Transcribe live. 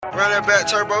Run that back,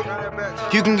 turbo.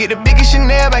 You can get the biggest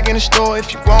Chanel back in the store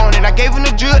if you want it. I gave them the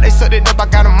drill, they sucked it up, I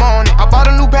got them on it. I bought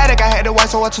a new Patek, I had the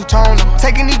white, so I two-toned them.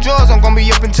 Taking these drugs, I'm gonna be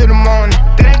up until the morning.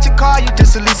 That ain't your car, you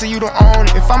just a Lisa, you don't own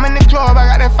it. If I'm in the club, I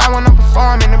got that 5 when I'm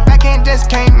performing. The backhand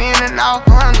just came in and all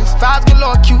honest. Vibes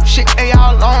galore, cute shit, they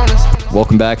all on us.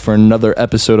 Welcome back for another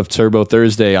episode of Turbo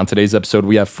Thursday. On today's episode,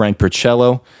 we have Frank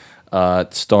Porcello,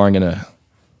 starring in a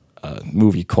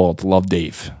movie called Love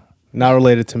Dave. Not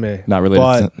related to me. Not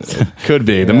related. It could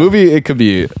be. The movie, it could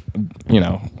be,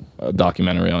 a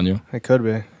documentary on you. It could be.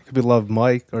 It could be Love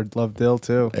Mike or Love Dill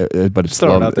too. But it's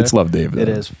Love Dave. Though. It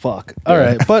is. Fuck. All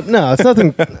right. But no, it's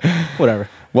nothing. Whatever.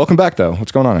 Welcome back, though.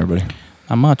 What's going on, everybody?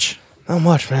 Not much. Not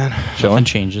much, man. Nothing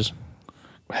changes.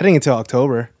 Heading into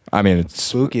October. I mean, it's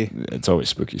spooky. It's always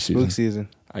spooky season. Spooky season.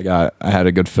 I had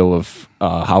a good fill of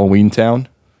Halloween Town.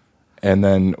 And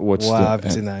then I haven't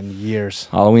seen that in years.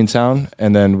 Halloween Town,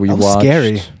 and then we watched.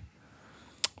 Scary.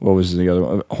 What was the other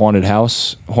one?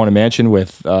 Haunted Mansion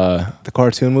with the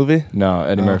cartoon movie. No,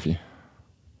 Eddie Murphy.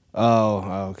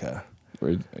 Oh, okay.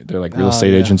 Where they're like real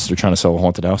estate agents. They're trying to sell a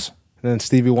haunted house. And then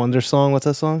Stevie Wonder's song. What's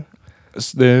that song?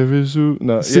 There is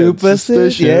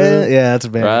Superstition. Yeah, that's a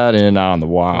band. Riding on the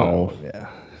wall. Oh, yeah,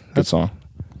 good song.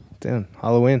 Damn,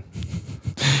 Halloween.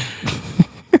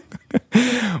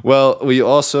 Well, we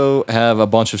also have a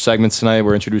bunch of segments tonight.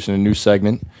 We're introducing a new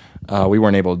segment. We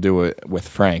weren't able to do it with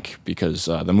Frank because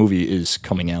the movie is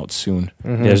coming out soon.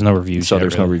 Mm-hmm. Yeah, there's no reviews. So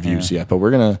there's no reviews yet, but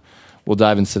we'll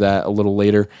dive into that a little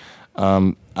later.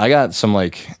 I got some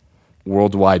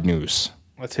worldwide news.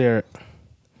 Let's hear it.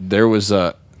 There was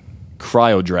a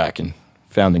cryodragon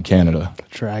found in Canada.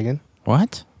 Dragon?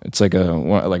 What? It's like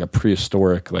a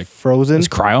prehistoric frozen. Does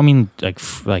cryo mean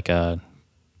like a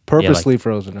purposely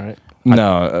frozen, right?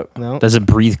 No. No. Does it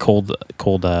breathe cold? I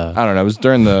don't know. It was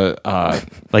during the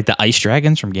like the ice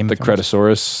dragons from Game of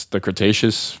Thrones? The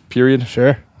Cretaceous period.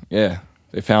 Sure. Yeah,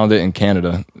 they found it in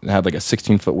Canada. It had like a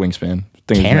 16-foot wingspan.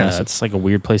 Canada. That's like a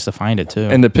weird place to find it too.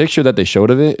 And the picture that they showed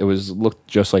of it, looked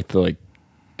just like the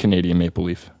Canadian maple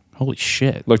leaf. Holy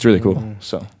shit! Looked really cool.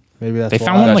 So maybe that's they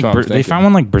found one they found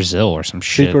one like Brazil or some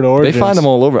shit. Secret origins. They find them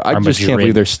all over. I just can't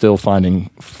believe they're still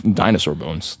finding dinosaur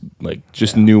bones,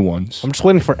 new ones. I'm just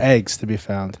waiting for eggs to be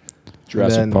found.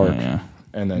 Jurassic Park,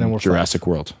 and then Jurassic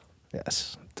World.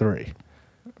 Yes, 3.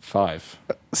 5.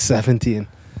 17.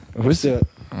 What was it?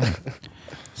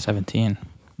 17.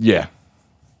 Yeah.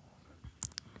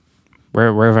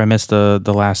 Where have I missed the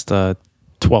last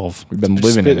 12? We've been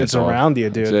living in it. It's around you,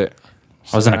 dude. That's it.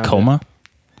 I was in a coma.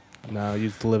 No,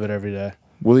 you live it every day.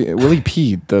 Willie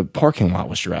P. The parking lot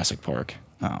was Jurassic Park.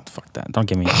 Oh, fuck that! Don't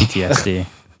give me PTSD.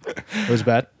 It was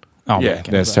bad. Oh yeah,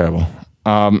 that's terrible.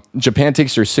 Japan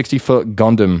takes their 60-foot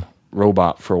Gundam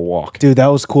robot for a walk. Dude, that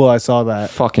was cool. I saw that.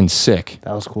 Fucking sick.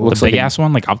 That was cool. The big ass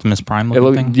one, like Optimus Prime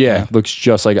looking thing? Yeah, looks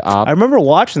just like Op. I remember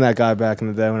watching that guy back in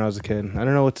the day when I was a kid. I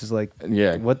don't know what his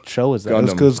what show was that?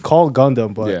 Gundam. It was called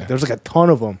Gundam, but there's a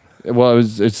ton of them. Well,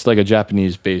 it's like a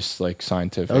Japanese-based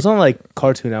scientific. It was on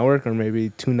Cartoon Network or maybe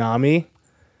Toonami.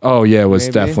 Oh yeah, it was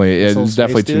definitely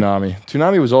Toonami.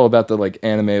 Toonami was all about the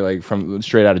anime from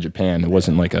straight out of Japan. It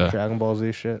wasn't like a Dragon Ball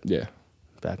Z shit. Yeah.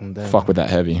 Back in the day. Fuck with that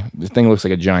heavy. The thing looks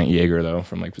like a giant Jaeger though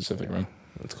from Pacific Rim.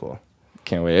 That's cool.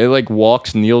 Can't wait. It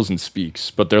walks, kneels, and speaks,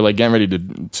 but they're getting ready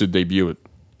to debut it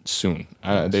soon.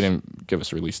 Nice. They didn't give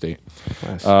us a release date.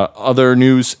 Nice. Other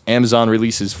news: Amazon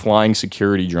releases flying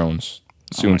security drones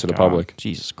soon to the public.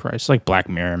 Jesus Christ, it's like Black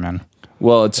Mirror, man.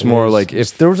 Well, it's more like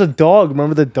if there was a dog.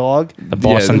 Remember the dog? The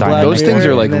Boston Dynamics. Those things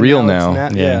are real now.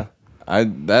 Yeah.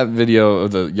 That video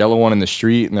of the yellow one in the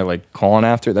street and they're calling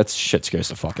after it, that shit scares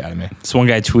the fuck out of me. This one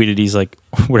guy tweeted, he's like,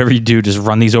 whatever you do, just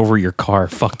run these over your car.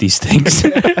 Fuck these things.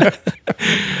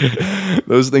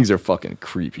 Those things are fucking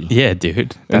creepy. Yeah,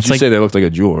 dude. That's you say they look like a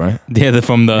jewel, right? Yeah, that's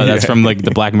from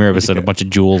the Black Mirror episode, a bunch of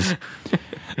jewels.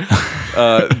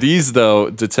 These though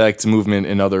detect movement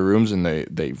in other rooms and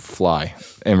they fly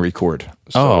and record.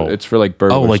 So it's for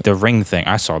burglars. Oh, like the Ring thing.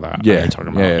 I saw that. Yeah,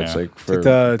 talking about, it's for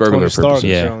the burglar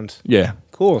purposes. Yeah,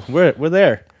 cool. We're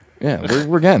there. Yeah,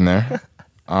 we're getting there.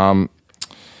 And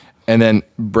then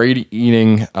braid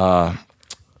eating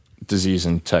disease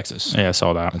in Texas. Yeah, I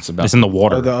saw that. It's in the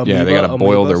water. They gotta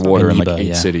boil their water in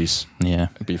 8 cities. Yeah,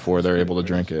 before they're able to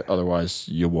drink it. Otherwise,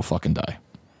 you will fucking die.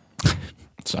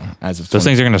 So as of those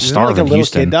things are going to starve in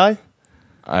Houston. Kid die?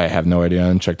 I have no idea. I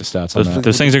didn't check the stats on that.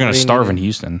 Those things are going to starve in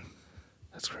Houston.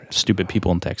 That's crazy. Stupid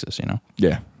people in Texas,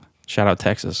 Yeah. Shout out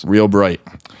Texas. Real bright.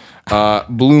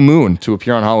 Blue Moon to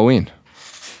appear on Halloween.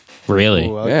 Really?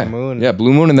 Ooh, I like the moon. Yeah,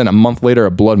 Blue Moon, and then a month later,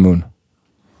 a Blood Moon.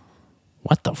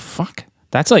 What the fuck?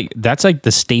 That's like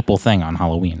the staple thing on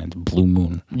Halloween. It's Blue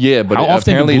Moon. Yeah, but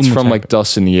apparently it's from like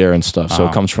dust in the air and stuff. So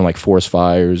it comes from like forest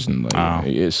fires and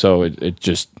like, so it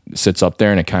just sits up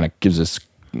there and it kind of gives this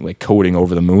like coating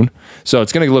over the moon. So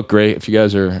it's gonna look great if you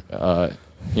guys are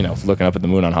looking up at the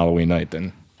moon on Halloween night.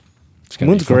 Then it's gonna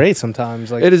Moon's great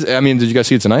sometimes. Like it is. I mean, did you guys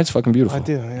see it tonight? It's fucking beautiful. I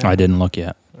do. Yeah. I didn't look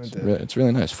yet. It's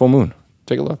really nice. Full moon.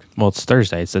 Take a look. Well, it's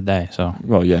Thursday. It's the day. So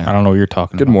well, yeah. I don't know what you're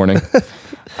talking about. Good morning.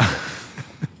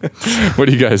 What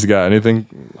do you guys got? Anything?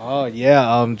 Oh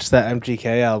yeah, just that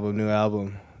MGK album, new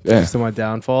album. Yeah. Just to My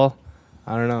Downfall.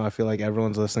 I don't know. I feel like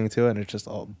everyone's listening to it, and it's just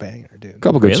all banger, dude.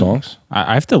 Couple good songs.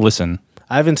 I have to listen.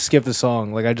 I haven't skipped a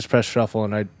song. Like I just press shuffle,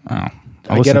 and I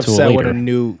I'll get listen to it upset when later. a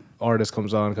new artist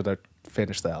comes on because I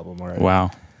finished the album already.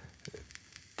 Wow.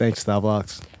 Thanks,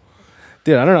 Styleblocks.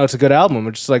 Dude, I don't know. It's a good album.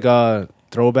 It's just like a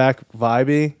throwback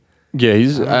vibey. Yeah,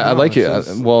 I like it.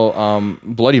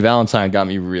 Bloody Valentine got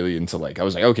me really into like. I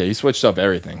was like, okay, he switched up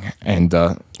everything. And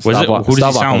who does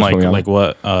he sound like? Like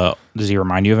what? Does he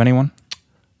remind you of anyone?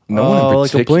 No one in particular.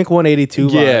 Like a Blink 182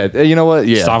 vibe. Yeah, you know what?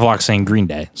 Yeah, Stavlock saying Green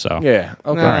Day. So yeah.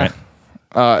 Okay, Nah.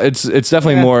 all right. It's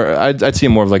definitely more. I'd see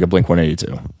him more of like a Blink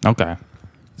 182. Okay,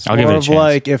 I'll give it a chance.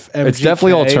 Like if MGK It's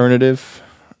definitely alternative.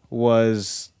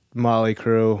 was Motley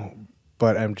Crue,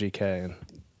 but MGK and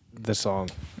the song.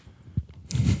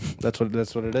 That's what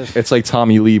it is. It's like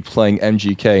Tommy Lee playing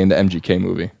MGK in the MGK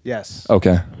movie. Yes.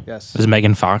 Okay. Yes. Is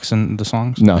Megan Fox in the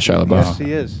songs? No, Shia LaBeouf. Yes,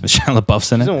 she is. Is Shia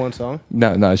LaBeouf's in She's it? in one song.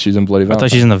 No, she's in Bloody I Valentine.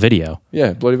 thought she's in the video.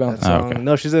 Yeah, Bloody That Valentine. song. okay.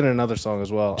 No, she's in another song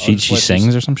as well. She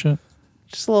sings or some shit?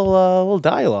 Just a little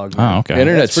dialogue. Man. Oh, okay.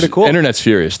 Internet's pretty cool. Internet's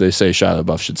furious. They say Shia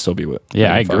LaBeouf should still be with. Yeah,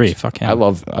 I Megan Fox. agree. Fuck him. I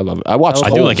love it. I watched. I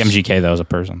do like Holes. MGK though as a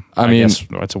person. I mean- guess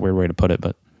that's a weird way to put it,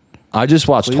 but I just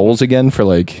watched Holes again for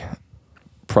like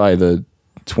probably the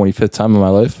 25th time in my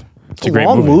life. It's a great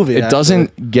long movie. It actually.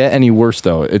 doesn't get any worse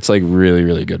though. It's like really,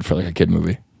 really good for like a kid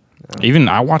movie. even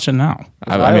I watch it now.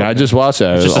 I mean, I just watched it.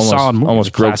 It's just a almost, solid movie. Almost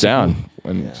It's a broke classic down.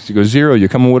 movie. And she goes, Zero, you're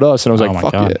coming with us. And I was Oh like, my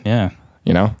fuck god. it. Yeah.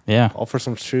 You know? Yeah. All for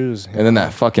some shoes. And then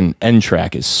that fucking end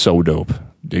track is so dope.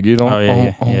 Dig it on. Oh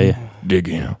yeah. Dig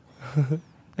it. I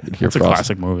could hear It's a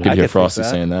classic movie. I could I hear could think Frosty that.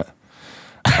 saying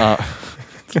that.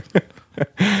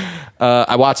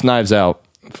 I watched Knives Out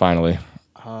finally.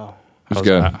 Oh. It was How's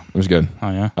good. that? It was good.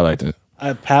 Oh yeah. I liked it.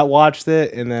 Pat watched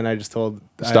it, and then I just told.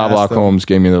 Stoblock Holmes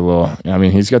gave me the little. I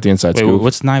mean, he's got the inside Wait, scoop.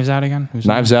 what's Knives Out again? Who's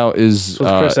Knives Out is So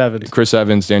it's Chris Evans. Chris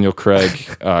Evans, Daniel Craig,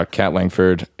 Kat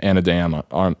Langford, Anna de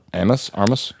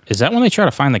Armas. Is that when they try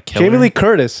to find the killer? Jamie Lee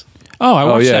Curtis. Oh, I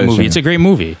watched yeah, that movie. sure. It's a great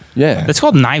movie. Yeah. It's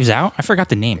called Knives Out. I forgot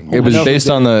the name. It was know who based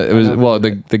did on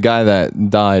it. the guy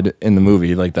that died in the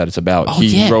movie, like that it's about. Oh,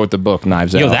 He yeah. wrote the book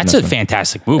Knives Out. Yo, and that's a what-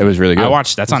 fantastic movie. It was really good. I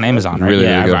watched. That's on Amazon, right? Really,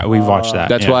 yeah, really good. we've watched that.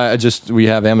 That's yeah. why we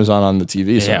have Amazon on the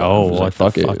TV. So Yeah. I Oh, was what like, the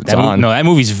fuck fuck? it. It's That on. No, that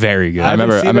movie's very good. I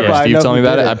remember seen it, but I Steve know telling me who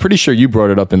about did it. it. I'm pretty sure you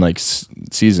brought it up in like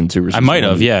season 2 or I something. might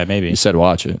have. Yeah, maybe. You said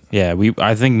watch it. Yeah,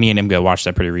 I think me and Imga watched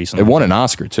that pretty recently. It won an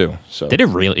Oscar too. So Did it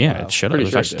really? Yeah, it should have.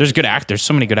 Pretty sure it did. There's good actors.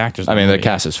 So many good actors. I in mean, the movie.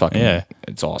 cast is fucking. Yeah.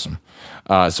 It's awesome.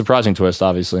 Surprising twist,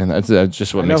 obviously, and that's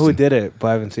just what I know makes. who did it, but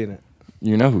I haven't seen it.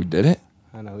 You know who did it?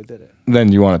 I know who did it.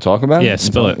 Then you want to talk about it? Yeah,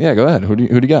 spill it. Yeah, go ahead. Who do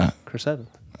you got? Chris Evans.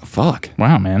 Fuck.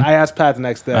 Wow, man. I asked Pat the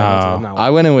next day. I told him, no. I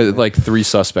went in with like 3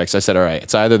 suspects. I said, all right,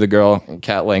 it's either the girl,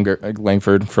 Kat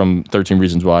Langford from 13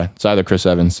 Reasons Why. It's either Chris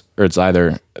Evans or it's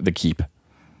either the Keep,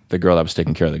 the girl that was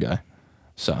taking care of the guy.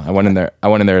 So I went in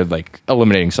there like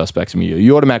eliminating suspects immediately.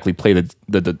 You automatically play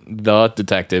the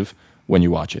detective when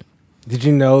you watch it. Did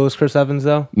you know it was Chris Evans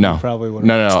though? No, You probably would.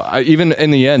 No. Even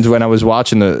in the end, when I was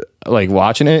watching it,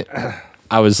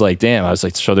 I was like, damn. I was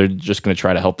like, so they're just gonna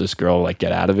try to help this girl like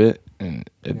get out of it, and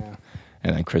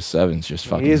then Chris Evans just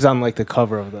fucking. He is on like the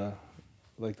cover of the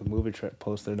movie trip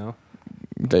poster. No.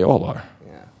 They all are.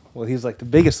 Yeah. Well, he's like the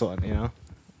biggest one. You know.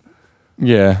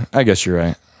 Yeah, I guess you're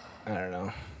right. I don't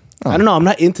know. I don't know. I'm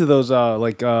not into those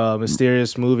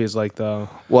mysterious movies like the.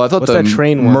 Well, I thought What's the that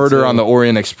train one, Murder too? on the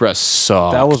Orient Express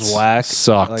sucked. That was whack.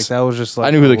 Sucked. Like that was just like.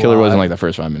 I knew who the killer was in what? like the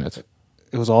first 5 minutes.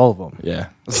 It was all of them. Yeah,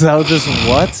 So that was just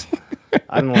what?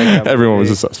 I didn't like that. everyone was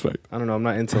movie. a suspect. I don't know. I'm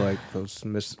not into like those.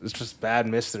 It's just bad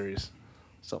mysteries.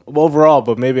 So overall,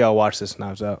 but maybe I'll watch this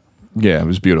Knives Out. Yeah, it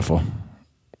was beautiful,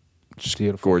 Just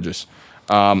beautiful. gorgeous.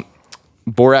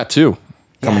 Borat 2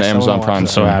 coming to Yes, I Amazon wanna Prime.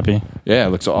 watch so happy. Yeah, it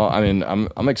looks all. I mean,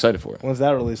 I'm excited for it. When's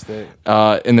that release date?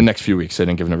 In the next few weeks, they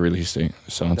didn't give it a release date,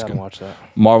 so that's I haven't good. watched that.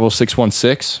 Marvel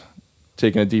 616,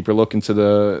 taking a deeper look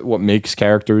into what makes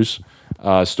characters,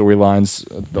 storylines,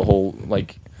 the whole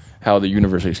like how the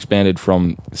universe expanded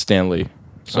from Stan Lee.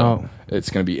 So Oh. it's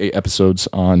going to be 8 episodes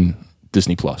on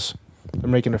Disney Plus. They're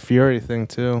making a Fury thing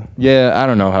too. Yeah, I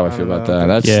don't know how I feel about know. that.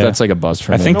 That's Yeah. that's like a buzz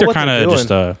for I me. think know they're what they're kind of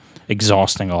just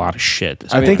exhausting a lot of shit.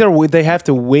 I think they have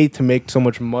to wait to make so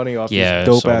much money off Yeah, these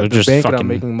dope so they're ass. They're just banking on fucking-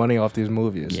 making money off these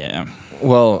movies. yeah.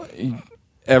 Well,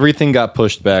 everything got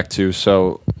pushed back too.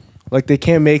 So Like they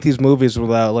can't make these movies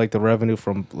without like the revenue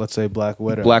from, let's say, Black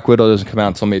Widow. Black Widow doesn't come out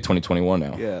until May 2021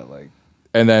 now. Yeah, like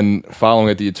And then following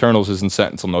it, The Eternals isn't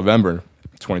set until November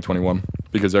 2021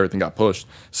 because everything got pushed.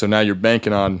 So now you're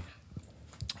banking on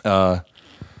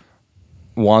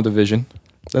WandaVision.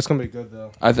 that's gonna be good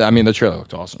though. I mean, the trailer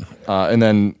looked awesome. And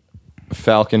then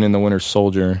Falcon and the Winter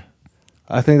Soldier.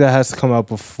 I think that has to come out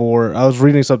before. I was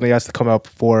reading something that has to come out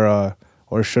before,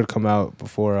 or should come out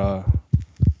before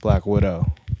Black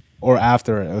Widow, or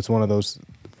after it. It's one of those,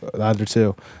 either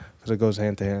two, because it goes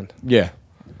hand to hand. Yeah.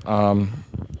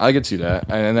 I could see that.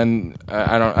 And then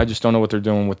I just don't know what they're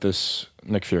doing with this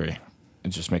Nick Fury. It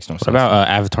just makes no sense. What about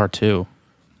Avatar 2?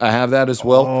 I have that as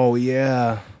well. Oh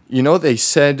yeah, You know, they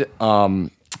said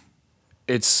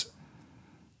it's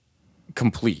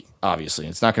complete. Obviously,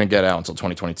 it's not going to get out until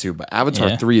 2022. But Avatar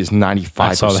Yeah. 3 is 95%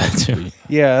 I saw that too. complete.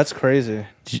 yeah, that's crazy.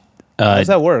 How does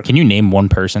that work? Can you name one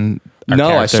person? or No,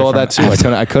 I character saw from that too.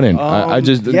 I couldn't. I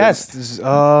just yes, this,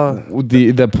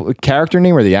 the character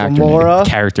name or the actor name? Gamora,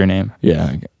 Character name.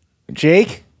 Yeah.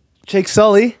 Jake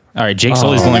Sully. All right, Jake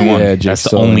Sully's the only one. yeah, Jake That's the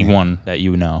Sully. only one that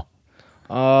you know.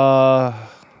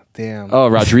 Damn. Oh,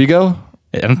 Rodrigo?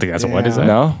 I don't think that's what is that?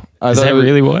 No. I Is thought that it was-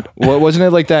 really what? What wasn't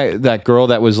it like that girl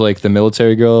that was like the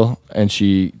military girl and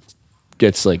she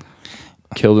gets like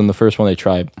killed in the first one? They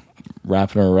tried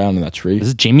wrapping her around in that tree.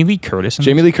 Is it Jamie Lee Curtis? In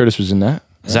Jamie Lee Curtis was in that.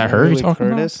 Is that her? Jamie You're Lee talking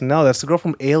Curtis? No, that's the girl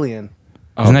from Alien.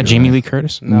 about? Isn't that Jamie Lee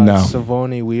Curtis? No, No. it's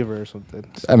Savoni Weaver or something.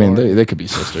 I mean, they could be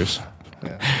sisters.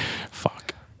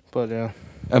 Fuck. But yeah.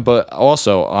 But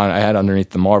also, I had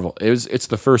underneath the Marvel. It's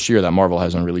the first year that Marvel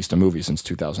hasn't released a movie since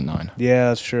 2009. Yeah,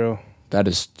 that's true. That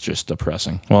is just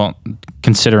depressing. Well,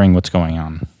 considering what's going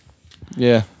on,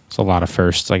 Yeah. it's a lot of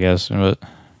firsts, I guess. But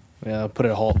Yeah, put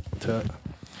a halt to it.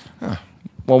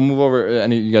 Well, move over.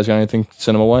 Any you guys got anything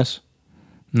cinema wise?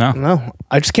 no. No,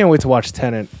 I just can't wait to watch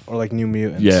Tenet or like New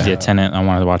Mutants. Yeah. Yeah, Tenet. I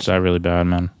wanted to watch that really bad,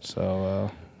 man. So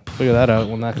figure that out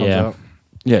when that comes Yeah. out.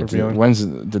 Yeah. For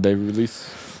viewing. Did they release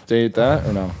date that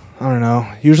or no? I don't know.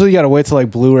 Usually you gotta wait till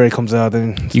like Blu-ray comes out.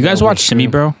 Then You guys watch Simi,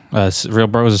 stream. bro? Real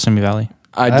Bros of Simi Valley.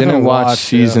 I haven't didn't watch watched,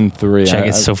 season 3. Check, I-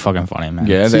 it's so fucking funny, man.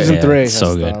 Yeah, Season they- 3. it's so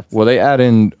has good. stopped. Well, they add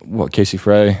in what Casey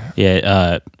Frey.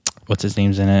 Yeah, what's his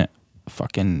name's in it?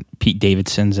 Fucking Pete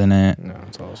Davidson's in it. No,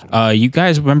 it's awesome. You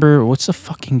guys remember what's the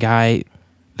fucking guy?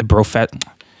 The Brofet.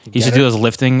 He used to do those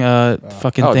lifting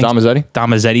fucking Oh, things. Damazetti?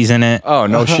 Damazetti's in it. Oh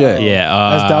no shit. Yeah.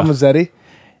 That's Dom Mazzetti.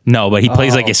 No, but he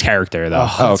plays like his character though.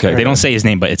 Oh, okay. They don't say his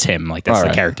name, but it's him. Like that's All the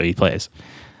right. character he plays.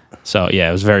 So yeah,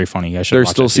 it was very funny. You guys should There's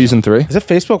watch still that season 3. Is it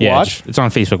Facebook Yeah, Watch? it's on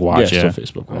Facebook Watch. Yeah, Yeah, still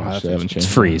Facebook. I have They haven't Facebook. changed.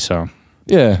 it's free. So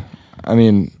Yeah, I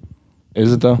mean,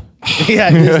 is it though? Yeah.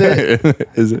 Is it?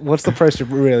 Is it? What's the price you're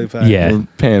really paying? yeah, We're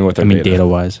paying with I our mean data. data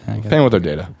wise. Paying with our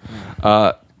data.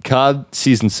 COD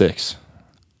season 6.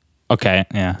 Okay,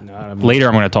 yeah. No, I mean- Later,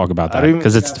 I'm going to talk about I that don't even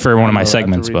because it's for one of my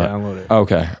segments. But Download it.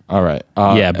 Okay, all right.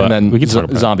 Yeah, but and then we can talk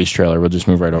about it. Zombies trailer. We'll just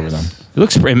move right over them. it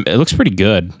looks pretty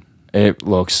good. It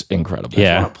looks incredible.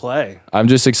 Yeah. I want to play. I'm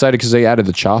just excited because they added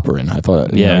the chopper in. I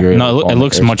thought, you know, Yeah, you're able no, to it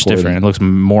looks air much support different. and It looks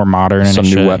more modern and some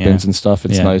shit, new weapons yeah. and stuff.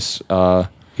 It's Yeah. nice.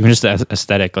 Even just the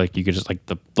aesthetic, like you could just like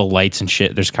the lights and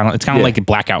shit. It's kind of Yeah. like a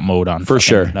blackout mode on For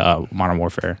fucking, sure. Modern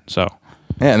Warfare. So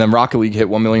Yeah, and then Rocket League hit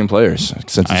 1 million players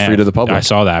since it's free to the public. I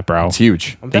saw that, bro. It's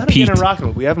huge. I'm They down to get in peaked. Rocket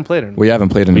League. We haven't played it. We haven't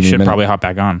played in We a should minute. probably hop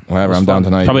back on. Whatever, I'm down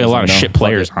tonight. Probably a Just lot let of me know. shit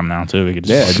players on now too. We could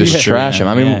just Yeah, just trash them.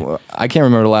 I mean, yeah. I can't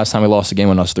remember the last time we lost a game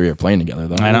when us three are playing together,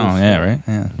 though. I know. Yeah, right.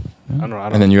 Yeah. I don't know. I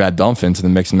don't And then you add Dumph into the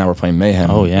mix, and now we're playing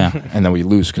Mayhem. Oh, yeah. And then we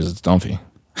lose because it's Dumphy.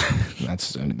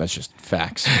 That's just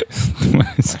facts.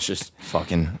 That's just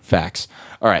fucking facts.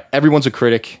 All right, everyone's a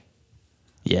critic.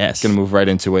 Yes. Gonna move right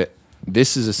into it.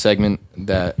 This is a segment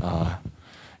that,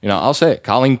 I'll say it.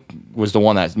 Colleen was the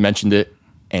one that mentioned it,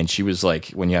 and she was like,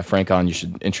 "When you have Frank on, you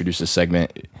should introduce this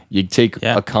segment. You take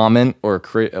Yeah. a comment or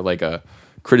a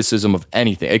criticism of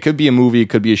anything. It could be a movie, it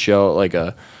could be a show,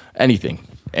 anything,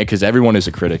 because everyone is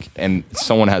a critic, and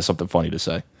someone has something funny to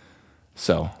say.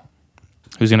 So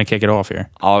Who's gonna kick it off here?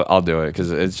 I'll do it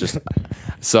because it's just.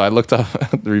 So I looked up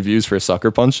the reviews for Sucker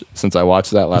Punch since I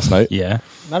watched that last night. Yeah.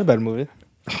 Not a bad movie.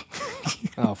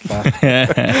 Oh fuck.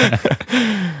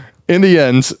 In the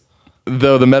end,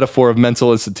 though the metaphor of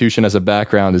mental institution as a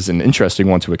background is an interesting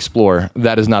one to explore,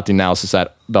 that is not the analysis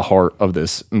at the heart of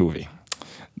this movie.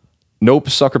 Nope,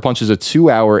 Sucker Punch is a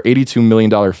 2-hour, $82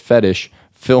 million fetish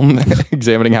film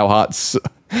examining how hot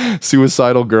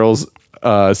suicidal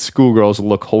schoolgirls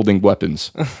look holding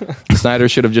weapons. Snyder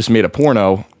should have just made a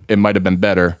porno. It might have been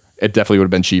better. It definitely would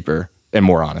have been cheaper. and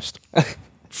more honest.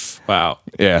 Wow.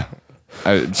 Yeah.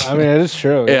 I mean, it is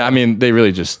true. Yeah, I mean, they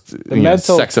really just The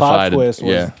mental plot sexified. twist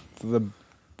was Yeah. the,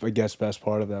 I guess, best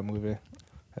part of that movie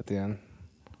at the end.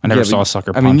 I never Yeah, saw but-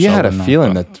 Sucker I Punch. mean, you so had a I don't know,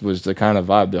 feeling but- that was the kind of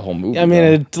vibe the whole movie. I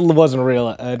mean, though. it wasn't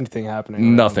real. Anything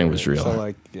happening. Nothing around was it. real. So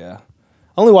like, yeah,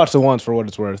 I only watched it once for what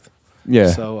it's worth.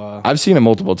 Yeah. So I've seen it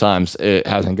multiple times. It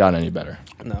hasn't gotten any better.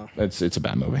 no. It's a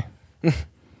bad movie.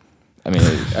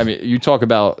 I mean, you talk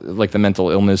about like the mental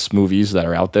illness movies that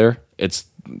are out there. It's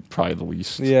probably the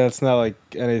least. Yeah, it's not like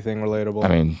anything relatable. I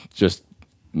mean, just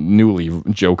newly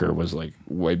Joker was like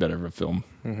way better of a film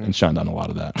Mm-hmm. and shined on a lot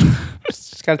of that.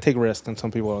 just gotta take risks, and some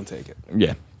people don't take it.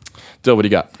 Yeah. Dill, what do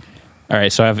you got? All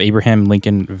right, so I have Abraham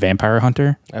Lincoln Vampire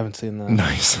Hunter. I haven't seen that.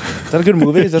 Nice. Is that a good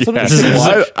movie? Is that something This is, you should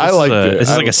watch? I liked it. This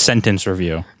is like a sentence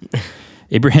review.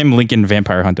 Abraham Lincoln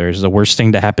Vampire Hunter is the worst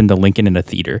thing to happen to Lincoln in a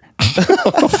theater.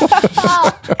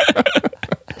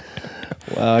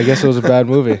 Wow, I guess it was a bad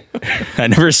movie. I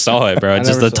never saw it, bro. It's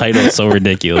just never the saw title is so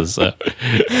ridiculous.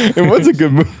 It was a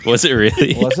good movie. Was it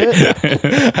really? Was it?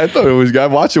 I thought it was. I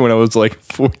watched it when I was like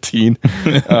 14.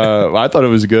 I thought it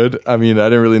was good. I mean, I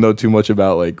didn't really know too much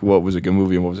about like what was a good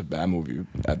movie and what was a bad movie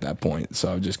at that point.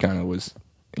 So I just kind of was,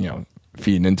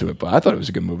 feeding into it. But I thought it was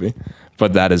a good movie.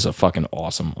 But that is a fucking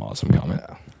awesome comment.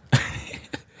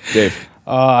 Dave.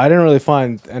 I didn't really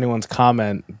find anyone's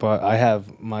comment, but I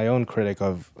have my own critic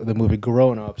of the movie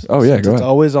Grown Ups. Oh, yeah, Since go it's ahead.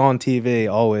 always on TV,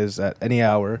 always at any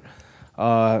hour.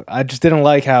 I just didn't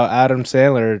like how Adam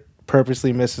Sandler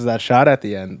purposely misses that shot at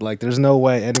the end. Like, there's no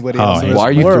way anybody else. in this Why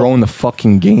are you world, throwing the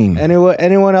fucking game?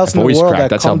 anyone else in the voice world cracked. that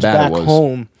That's how comes bad it back was.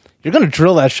 home? You're gonna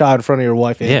drill that shot in front of your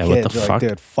wife and Yeah, what kids. the You're fuck? like,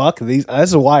 dude, fuck these. This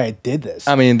is why I did this.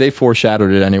 I mean, they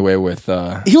foreshadowed it anyway with.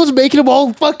 He was making them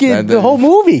all fucking And the then- whole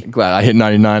movie. Glad I hit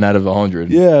 99 out of 100.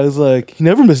 Yeah, it's like he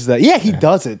never misses that. Yeah, he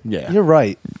does it. Yeah. You're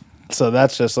right. So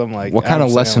that's just some like. What kind Adam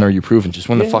of lesson Sandler. are you proving? Just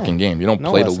win the Yeah. fucking game. You don't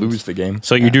No play lessons. to lose the game.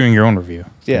 So you're doing your own review.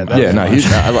 Yeah, that's Yeah, no,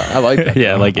 I like that.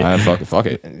 Yeah, I like it. Fuck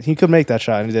it. He could make that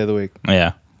shot any day of the week.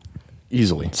 Yeah.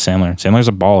 Easily. Sandler's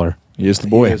a baller. He is the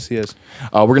boy. He is.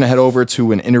 We're going to head over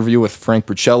to an interview with Frank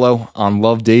Burchello on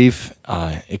Love Dave.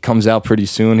 It comes out pretty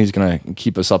soon. He's going to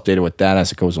keep us updated with that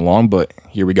as it goes along, but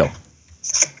here we go.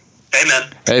 Hey, man.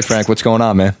 Hey, Frank, what's going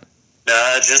on, man?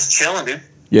 Just chilling, dude.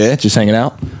 Yeah, just hanging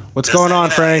out? What's Just going on,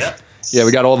 hanging out, Frank? yeah. Yeah,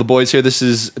 we got all the boys here. This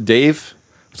is Dave,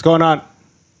 What's going on?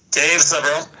 Dave, what's up,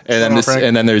 bro? and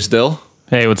on, then there's Dill.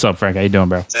 Hey, what's up, Frank? How you doing,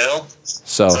 bro? Bill?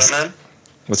 So, What's up, man?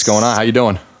 what's going on? How you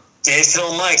doing? Dave,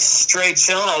 Phil, Mike, straight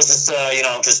chilling. I was just,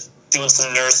 just doing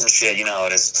some nursing shit. You know how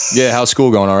it is. Yeah, how's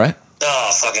school going? All right?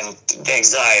 Oh, fucking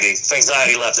anxiety.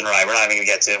 Anxiety left and right. We're not even going to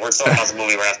get to it. We're talking about the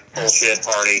movie. We're at bullshit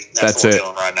party. That's what it. we're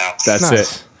doing right now. That's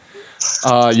Nice.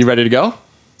 it. You ready to go?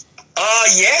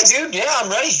 Yeah, dude. Yeah, I'm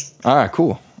ready. All right,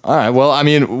 cool. All right. Well, I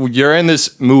mean, you're in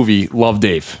this movie, Love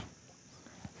Dave.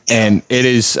 And it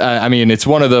is, it's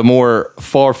one of the more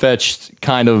far-fetched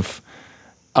kind of,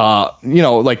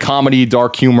 like comedy,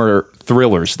 dark humor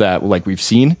thrillers that like we've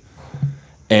seen.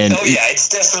 And Oh, yeah, it's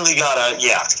definitely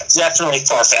definitely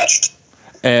far-fetched.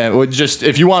 just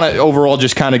if you want to overall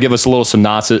just kind of give us a little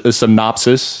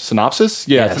synopsis.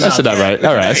 Yeah, I said that right.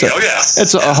 All right. I There you said, go, yeah.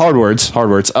 it's hard words.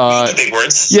 The big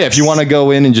words. Yeah, if you want to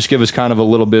go in and just give us kind of a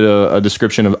little bit of a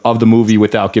description of the movie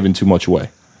without giving too much away.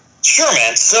 Sure,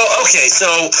 man. So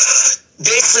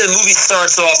basically the movie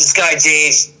starts off, this guy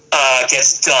Dave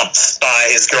gets dumped by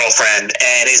his girlfriend,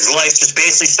 and his life just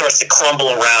basically starts to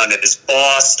crumble around him. His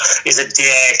boss is a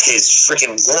dick, his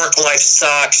freaking work life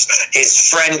sucks, his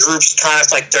friend group's kind of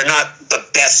like, they're not the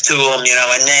best to him,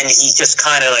 and then he just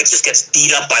kind of like just gets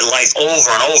beat up by life over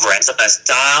and over, ends up in this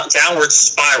downward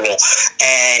spiral,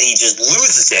 and he just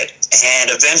loses it,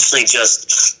 and eventually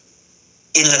just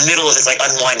in the middle of his like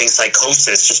unwinding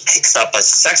psychosis just picks up a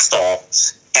sex doll,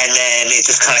 and then it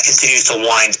just kind of continues to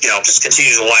wind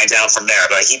down from there.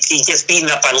 But he gets beaten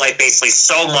up by life basically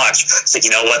so much. It's like,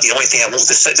 you know what, the only thing that will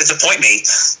disappoint me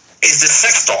is the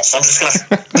sex doll. So I'm just gonna,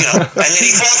 and then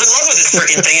he falls in love with this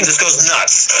freaking thing and just goes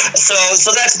nuts.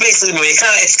 So that's basically the movie.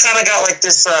 It's kind of got like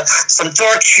this some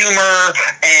dark humor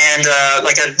and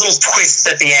like a little twist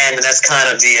at the end, and that's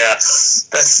kind of the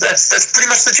that's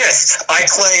pretty much the gist. I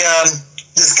play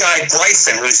this guy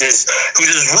Bryson, who's his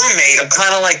roommate. I'm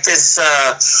kind of like this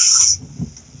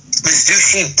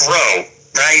douchey bro,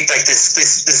 right? Like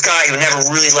this guy who never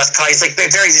really left college. He's like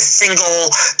very single,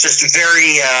 just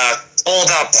very all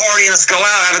about partying. Let's go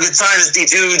out, have a good time, just be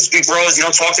dudes, be bros. You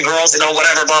don't talk to girls,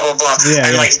 whatever, blah blah blah. Yeah,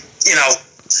 and yeah. like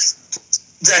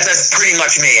that's pretty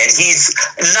much me. And he's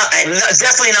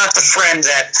definitely not the friend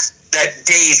that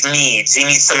Dave needs. He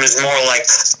needs someone who's more like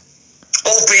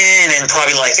open and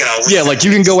probably like, you know. Yeah, like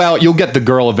you can go out, you'll get the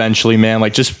girl eventually, man.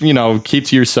 Like just, you know, keep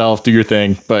to yourself, do your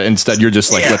thing. But instead, you're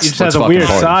just like, Yeah. let's He just let's has a fucking weird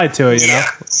party. side to it, you know. Yeah.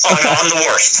 Oh no, I'm the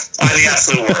worst. I'm the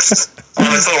absolute worst. I'm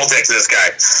a total dick to this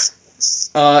guy.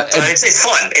 But it's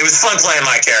fun. It was fun playing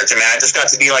my character, man. I just got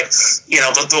to be like, you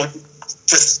know,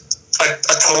 just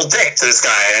a total dick to this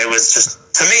guy. And it was just,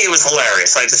 to me, it was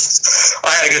hilarious.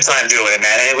 I had a good time doing it,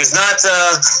 man. And it was not,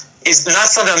 it's not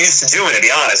something I'm used to doing, to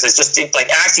be honest. It's just like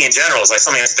acting in general is like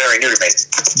something that's very new to me.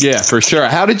 Yeah, for sure.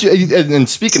 How did you? And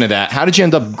speaking of that, how did you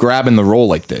end up grabbing the role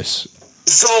like this?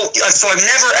 So I've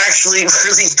never actually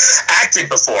really acted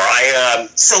before.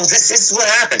 So this is what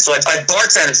happened. So I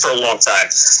bartended for a long time,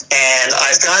 and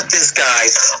I've got this guy,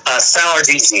 Sal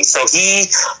Arditi. So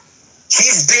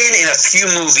he's been in a few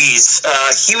movies.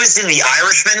 He was in The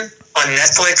Irishman on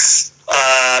Netflix.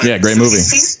 Yeah, great movie.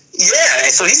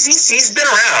 So he's been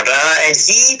around, and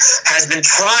he has been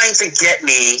trying to get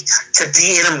me to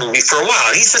be in a movie for a while.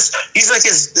 He's like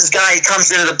this guy. He comes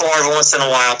into the bar every once in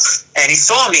a while, and he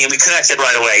saw me, and we connected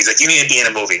right away. He's like, "You need to be in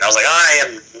a movie." And I was like, "I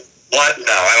am what?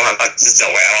 No, I don't have. There's no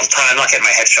way. I don't have time. I'm not getting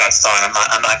my headshots done.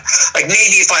 I'm not. Like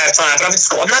maybe if I have time, but I'm in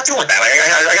school. I'm not doing that.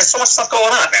 I got so much stuff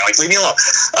going on, man. Like leave me alone."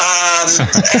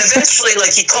 And eventually,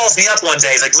 like he calls me up one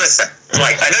day. He's like, "Listen,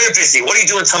 like I know you're busy. What are you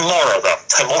doing tomorrow, though?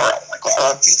 Tomorrow?" I'm like,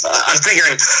 I'm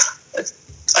figuring.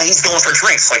 He's going for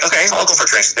drinks. Like, okay, I'll go for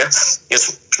drinks with him.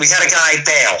 We had a guy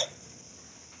bail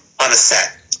on the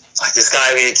set. Like this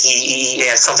guy, he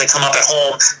had something come up at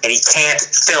home, and he can't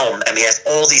film. And we have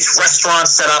all these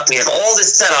restaurants set up. We have all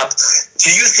this set up.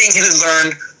 Do you think he could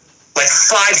learn like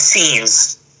 5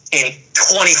 scenes in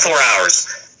 24 hours?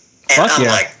 And Fuck I'm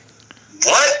yeah. like,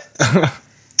 what?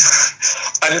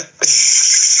 I'm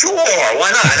sure, why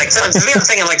not? Like, I'm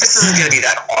thinking like this isn't going to be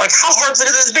that hard. Like, how hard could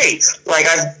this be? Like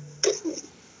I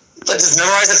just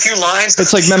memorize a few lines.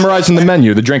 It's like memorizing the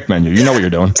menu, the drink menu. You know what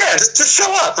you're doing. Yeah, just show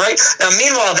up, right? Now,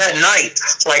 meanwhile, that night,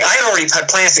 like I had already had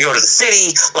plans to go to the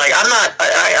city. Like I'm not,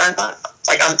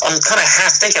 I'm kind of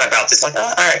half thinking about this. Like,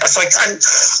 all right, so I'm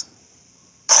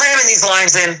cramming these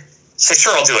lines in. Say,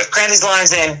 sure, I'll do it. Cram these lines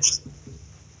in.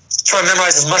 Try to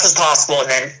memorize as much as possible, and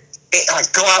then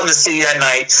go out in the city that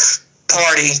night,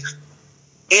 party.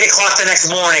 8 o'clock the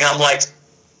next morning, I'm like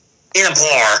in a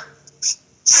bar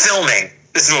filming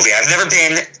this movie. I've never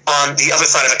been on the other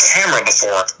side of a camera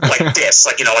before like this.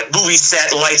 Like, you know, like movie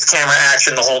set, lights, camera,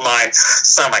 action, the whole nine.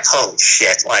 So I'm like, holy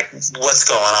shit, like what's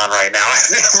going on right now?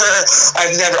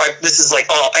 This is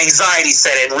like, anxiety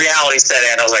set in, reality set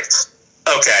in. I was like,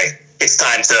 okay, it's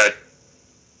time to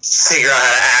figure out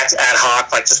how to act ad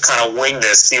hoc, like just kind of wing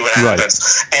this, see what happens.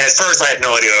 Right. And at first I had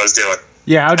no idea what I was doing.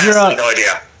 Yeah, no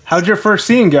idea. How'd your first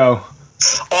scene go?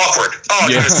 Awkward. Oh,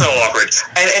 yeah. It was so awkward.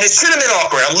 And it should have been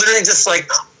awkward. I'm literally just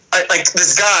like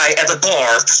this guy at the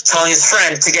bar telling his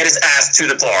friend to get his ass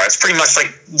to the bar. It's pretty much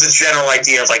like the general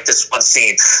idea of like this one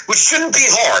scene, which shouldn't be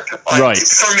hard. Like, right.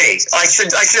 For me. I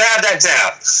should have that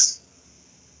down.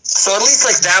 So at least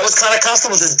like that was kind of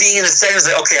comfortable, just being in the setting.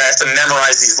 Like, okay, I have to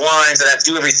memorize these lines and I have to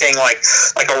do everything like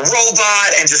a robot,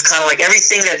 and just kind of like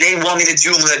everything that they want me to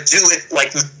do, I'm going to do it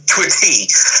like to a T.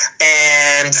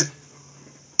 And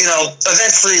you know,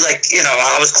 eventually, like, you know,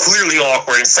 I was clearly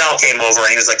awkward, and Sal came over and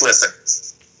he was like, listen,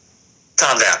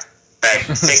 calm down. Right?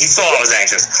 He saw I was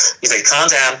anxious. He's like, calm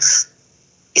down.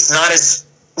 It's not as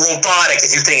robotic as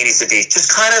you think it needs to be.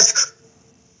 Just kind of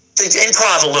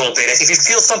improv a little bit. If you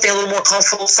feel something a little more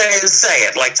comfortable, say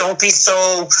it. Like, don't be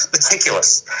so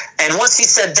meticulous. And once he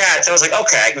said that, I was like,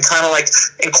 okay, I can kind of like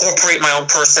incorporate my own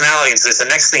personality into this. The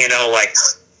next thing you know, like,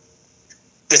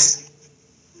 this...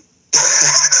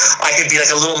 I could be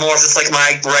like a little more just like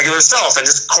my regular self and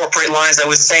just incorporate lines I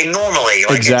would say normally.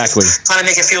 Like, exactly. Kind of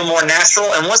make it feel more natural.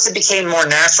 And once it became more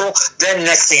natural, then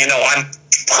next thing you know, I'm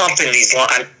pumping these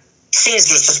lines. Scenes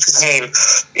just became,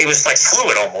 it was like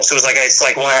fluid almost. It was like, it's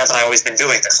like, why haven't I always been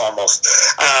doing this almost?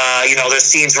 You know, there's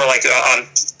scenes where like I'm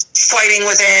fighting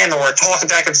with him or talking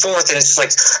back and forth, and it's just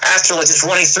like after like just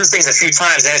running through things a few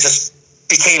times, then it just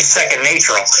became second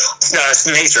nature.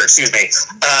 Excuse me.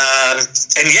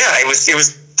 And yeah, it was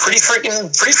pretty fun,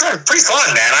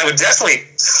 man. I would definitely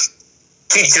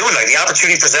keep doing it. Like the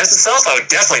opportunity presents itself, I would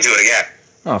definitely do it again.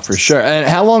 Oh, for sure. And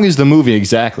how long is the movie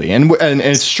exactly? And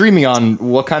it's streaming on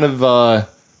what kind of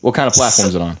platform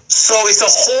is it on? So it's a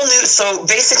whole new. So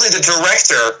basically, the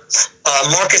director,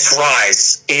 Marcus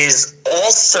Rise, is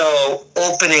also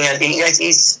opening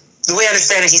he's. The way I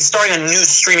understand it, he's starting a new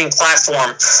streaming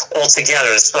platform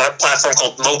altogether. It's a platform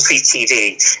called Mofi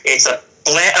TV. It's a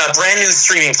brand new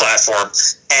streaming platform,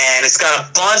 and it's got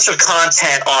a bunch of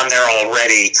content on there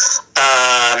already.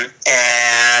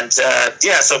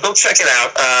 So go check it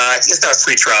out. I think it's got a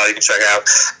free trial you can check out.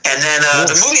 And then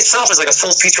the movie itself is like a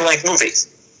full feature-length movie.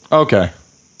 Okay.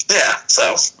 Yeah,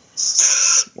 so.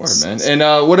 Word, man. And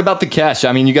what about the cast?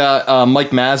 I mean, you got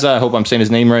Mike Mazza, I hope I'm saying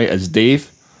his name right, as Dave.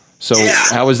 So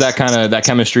how was that that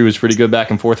chemistry was pretty good back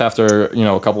and forth after,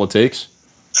 a couple of takes?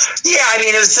 Yeah, I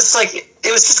mean, it was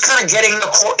just kind of getting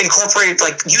incorporated,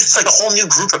 used to a whole new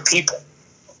group of people,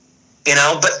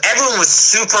 but everyone was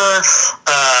super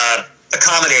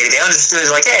accommodating. They understood,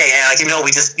 hey,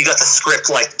 you got the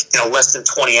script, less than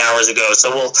 20 hours ago,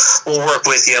 so we'll work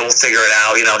with you, we'll figure it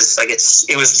out,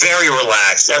 it was very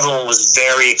relaxed. Everyone was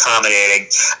very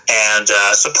accommodating and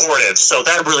supportive, so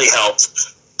that really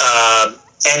helped.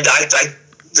 And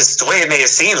the way it made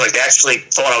it seem like they actually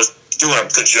thought I was doing a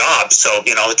good job, so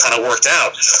it kind of worked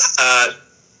out.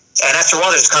 And after a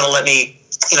while, they just kind of let me,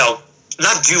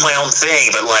 not do my own thing,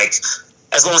 but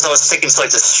as long as I was sticking to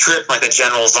the strip, a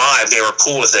general vibe, they were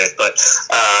cool with it. But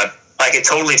I could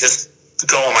totally just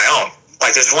go on my own.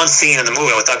 There's one scene in the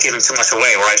movie, without giving too much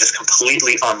away, where I just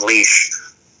completely unleash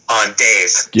on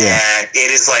Dave. Yeah. And it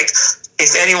is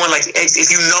if anyone if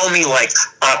you know me on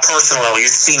a personal level, you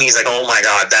see me, he's oh my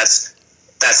god, that's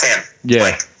him.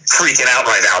 Yeah. Freaking out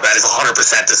right now. That is 100%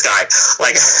 this guy.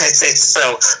 It's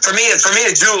so for me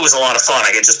to do it was a lot of fun.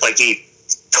 I could just be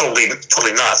totally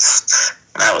nuts.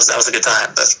 And that was a good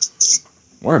time. But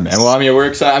word, man. Well, I mean, we're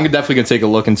excited. I'm definitely gonna take a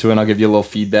look into it, and I'll give you a little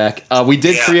feedback. We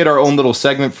did create our own little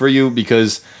segment for you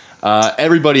because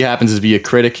everybody happens to be a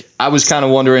critic. I was kind of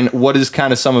wondering what is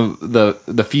kind of some of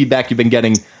the feedback you've been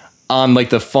getting on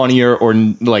the funnier or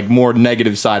more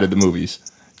negative side of the movies,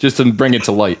 just to bring it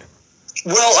to light.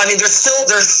 Well, I mean, they're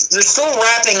still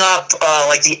wrapping up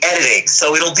the editing,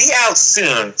 so it'll be out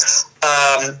soon.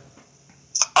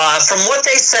 From what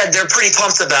they said, they're pretty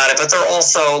pumped about it, but they're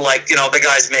also the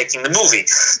guys making the movie.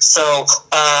 So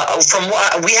from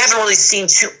what we haven't really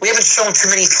we haven't shown too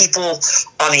many people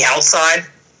on the outside.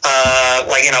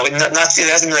 It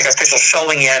hasn't been an official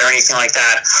showing yet or anything like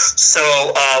that. So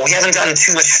we haven't gotten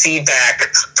too much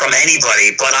feedback from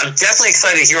anybody, but I'm definitely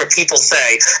excited to hear what people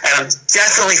say, and I'm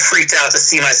definitely freaked out to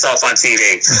see myself on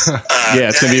TV. Yeah,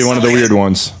 it's gonna be one of the weird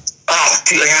ones. Oh,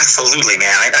 dude, absolutely,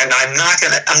 man. I'm not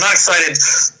excited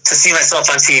to see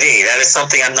myself on TV. That is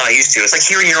something I'm not used to. It's like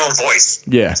hearing your own voice.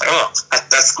 Yeah.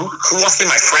 That's who wants to be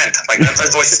my friend?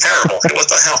 That voice is terrible. What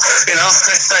the hell? It's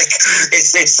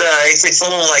a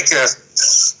little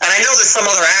and I know there's some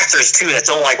other actors too that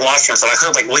don't like watching himself. I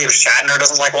heard William Shatner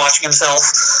doesn't like watching himself.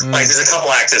 There's a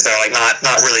couple actors that are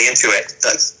not really into it.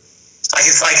 But I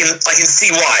can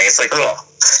see why. It's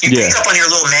you pick up on your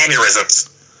little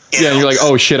mannerisms. You're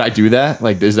oh shit, I do that.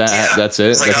 Is that that's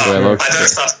it? That's I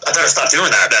better stop doing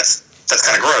that. That's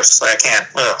kind of gross. I can't.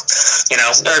 Little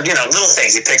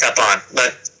things you pick up on.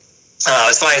 But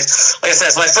it's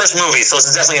my first movie, so this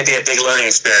is definitely gonna be a big learning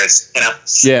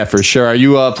experience. Yeah, for sure. Are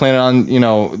you planning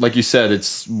on like you said,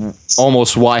 it's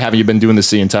almost why haven't you been doing this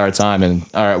the entire time? And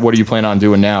all right, what are you planning on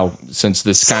doing now since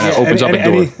this kind of opens up a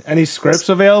door? Any scripts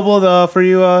available for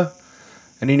you?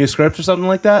 Any new scripts or something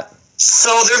like that?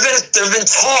 So there've been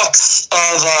talks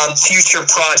of future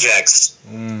projects,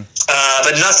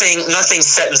 but nothing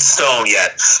set in stone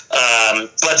yet.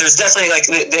 But there's definitely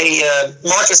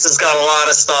Marcus has got a lot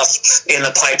of stuff in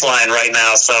the pipeline right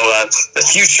now. So the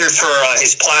future for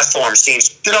his platform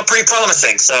seems pretty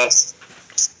promising. So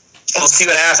we'll see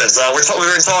what happens.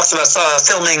 We're in talks about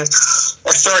filming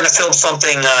or starting to film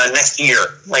something next year,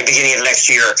 beginning of next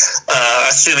year,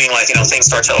 assuming things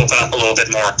start to open up a little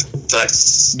bit more. But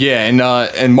yeah,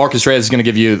 and Marcus Reyes is going to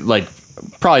give you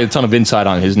probably a ton of insight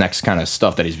on his next kind of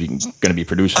stuff that he's going to be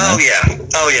producing. Oh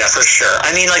yeah, for sure.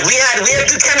 I mean, we had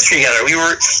good chemistry together. He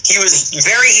was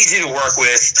very easy to work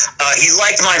with. He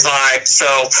liked my vibe, so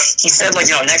he said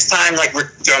next time he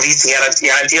had the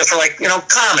idea for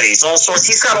comedies, all sorts.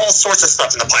 He's got all sorts of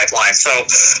stuff in the pipeline. So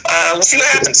we'll see what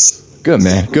happens. Good,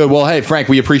 man. Good. Well, hey, Frank,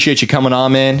 we appreciate you coming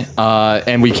on, man.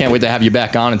 And we can't wait to have you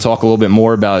back on and talk a little bit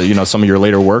more about, some of your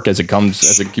later work as it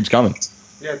keeps coming.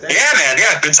 Yeah, man.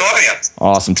 Yeah, good talking to you.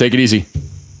 Awesome. Take it easy.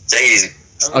 Take it easy.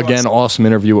 Again, awesome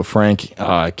interview with Frank.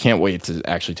 I can't wait to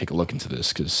actually take a look into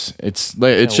this because it's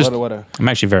just. I'm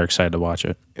actually very excited to watch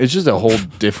it. It's just a whole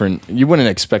different. You wouldn't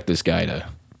expect this guy to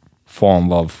fall in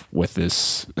love with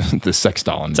this sex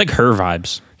doll. It's like Her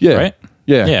vibes. Yeah. Right.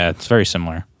 Yeah. Yeah. It's very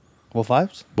similar. What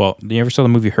vibes? Well, do you ever saw the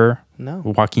movie Her? No.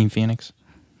 With Joaquin Phoenix?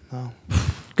 No.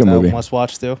 Good movie. Must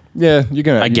watch too. Yeah, you're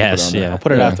gonna. I guess. Yeah. I'll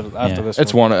put it after this.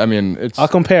 It's one. I mean, it's. I'll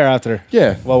compare after.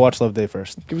 Yeah. Well, watch Love Day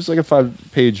first. Give us a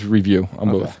 5-page review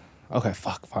on both. Okay,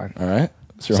 fuck, fine. All right.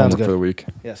 That's your Sounds homework good. for the week.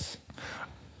 Yes.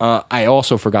 I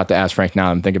also forgot to ask Frank. Now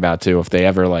I'm thinking about it too. If they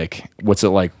ever like, what's it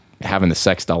like having the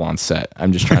sex doll on set?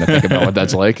 I'm just trying to think about what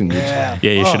that's like. And Yeah.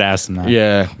 Yeah, you should ask them that.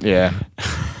 yeah.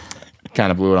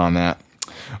 Kind of blew it on that.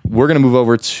 We're gonna move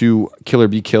over to Kill or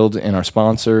Be Killed, and our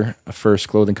sponsor, First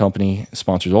Clothing Company,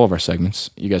 sponsors all of our segments.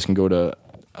 You guys can go to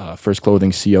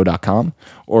firstclothingco.com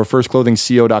or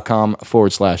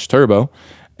firstclothingco.com/turbo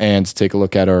and take a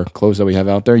look at our clothes that we have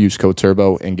out there. Use code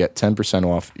TURBO and get 10%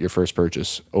 off your first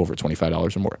purchase over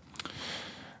 $25 or more.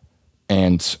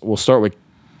 And we'll start with,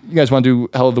 you guys want to do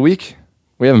Hell of the Week?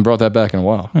 We haven't brought that back in a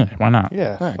while. Yeah, why not?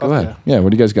 Yeah. All right, go ahead. Yeah, what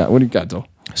do you guys got? What do you got, Dole?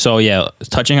 So yeah,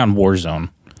 touching on Warzone.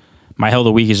 My Hell of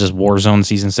the Week is just Warzone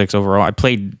Season 6 overall. I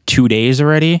played 2 days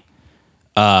already.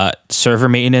 Server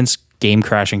maintenance, game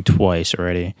crashing twice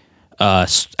already.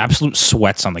 Absolute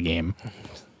sweats on the game.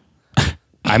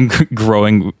 I'm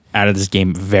growing out of this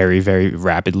game very, very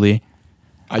rapidly.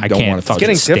 I don't want to touch It's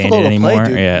getting it. stand difficult it to anymore. play,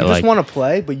 dude. Yeah, you like- just want to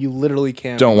play, but you literally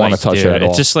can't. Don't want to Like, touch it dude, at all.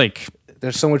 It's just like,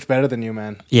 They're so much better than you,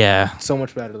 man. yeah, So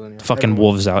much better than you. fucking Everyone.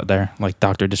 wolves out there, like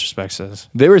Dr. Disrespect says.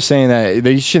 They were saying that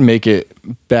they should make it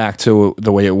back to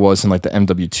the way it was in like the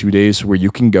MW2 days, where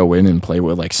you can go in and play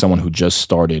with like someone who just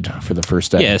started for the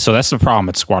first day. Yeah, so that's the problem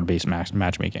with squad-based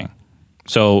matchmaking.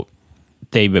 So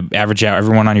they average out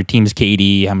everyone on your team's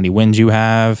KD, how many wins you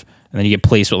have, and then you get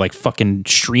placed with like fucking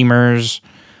streamers.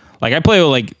 Like I play with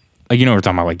like you know what we're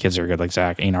talking about, like kids are good, like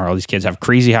Zach, Anar, all these kids have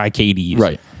crazy high KDs.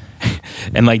 Right.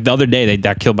 And like the other day they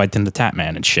got killed by Tim the Tap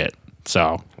Man and shit.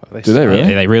 So Did they really?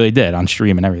 yeah, they really did on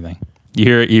stream and everything.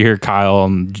 You hear Kyle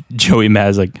and Joey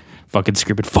Maz like fucking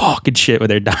screaming fucking shit when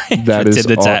they're dying. That for is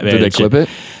Tim the all, Tap Man did they and shit. clip it?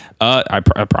 I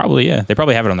probably, yeah. They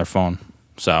probably have it on their phone.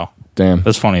 So Damn.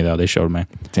 that's funny though. They showed me.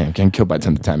 Damn, getting killed by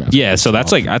Tim the Time Master. Yeah, so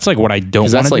that's like what I don't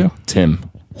 'Cause want that's to like do. Tim.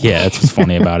 Yeah, that's what's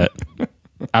funny about it.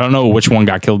 I don't know which one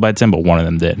got killed by Tim, but one of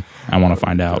them did. I want to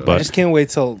find out. I But just can't wait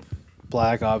till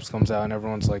Black Ops comes out and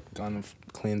everyone's like on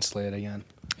a clean slate again.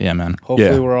 yeah, man. Hopefully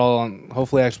Yeah. we're all on.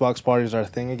 Hopefully Xbox parties are a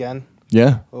thing again.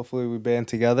 Yeah. Hopefully we band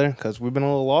together because we've been a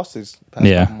little lost these past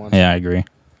Yeah, couple months. yeah, I agree.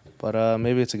 But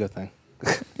maybe it's a good thing.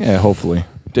 Yeah, hopefully.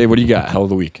 Dave, what do you got? Hell of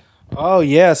the week. Oh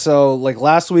yeah, so like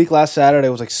last Saturday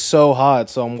was like so hot.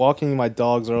 So I'm walking my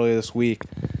dogs earlier this week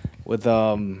with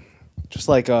just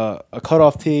like a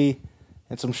cutoff tee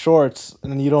and some shorts,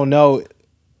 and then you don't know,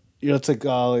 it's like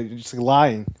you're just like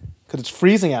lying because it's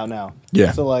freezing out now.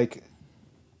 Yeah. So like,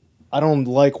 I don't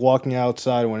like walking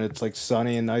outside when it's like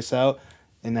sunny and nice out,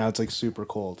 and now it's like super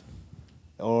cold,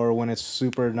 or when it's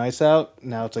super nice out,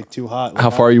 now it's like too hot. Like, How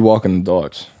far are you walking the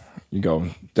dogs? You go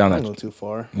down I don't go that. too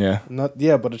far. Yeah.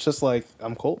 But it's just like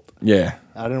I'm cold. Yeah.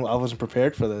 I wasn't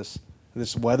prepared for this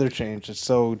weather change. It's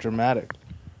so dramatic.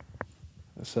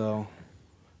 So,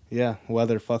 yeah,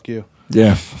 weather. Fuck you.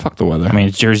 Yeah. Fuck the weather. I mean,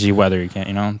 it's Jersey weather. You can't,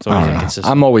 it's I always don't know. inconsistent.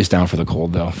 I'm always down for the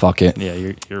cold though. Fuck it.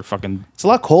 Yeah, you're fucking. It's a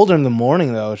lot colder in the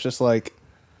morning though. It's just like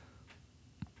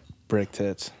brick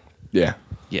tits. Yeah.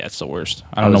 Yeah, it's the worst.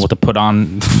 I don't know what to put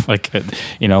on. Like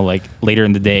later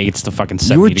in the day, it's the fucking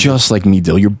 70 You were degrees, just like me,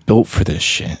 Dill. You're built for this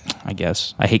shit. I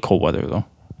guess. I hate cold weather though.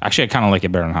 Actually, I kind of like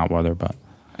it better than hot weather, but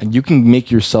And you can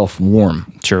make yourself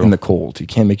warm True. in the cold. You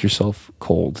can't make yourself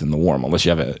cold in the warm unless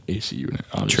you have an AC unit,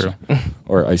 obviously. True.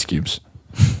 Or ice cubes.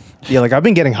 Yeah, like I've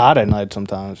been getting hot at night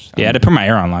sometimes. yeah, I had to put my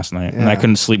air on last night, and I Yeah.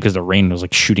 couldn't sleep because the rain was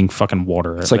like shooting fucking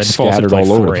water. It's like I'd fall asleep scattered at,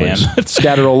 all over the 4 a.m. place. It's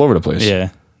scattered all over the place.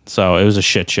 Yeah. So it was a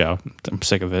shit show. I'm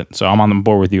sick of it. So I'm on the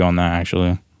board with you on that,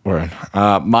 actually. Word.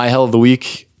 My hell of the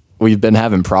week, we've been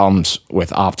having problems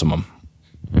with Optimum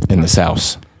in this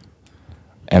house.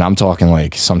 And I'm talking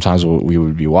like sometimes we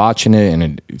would be watching it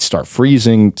and it'd start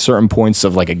freezing certain points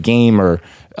of like a game or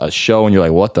a show. And you're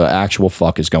like, what the actual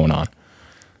fuck is going on?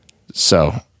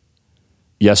 So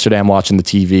yesterday I'm watching the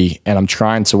TV and I'm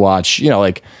trying to watch,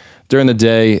 like during the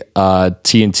day,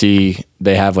 TNT,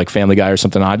 they have like Family Guy or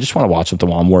something. I just want to watch something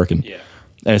while I'm working. Yeah.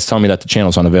 And it's telling me that the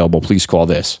channel's unavailable. Please call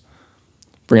this.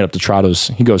 Bring it up to Trotto's.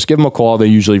 He goes, give them a call. They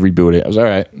usually reboot it. I was all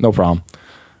right, no problem.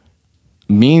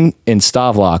 Me and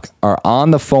Stavlok are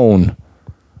on the phone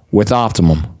with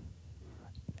Optimum.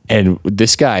 And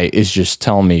this guy is just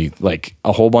telling me like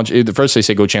a whole bunch. The first they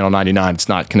say go channel 99. It's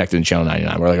not connected to channel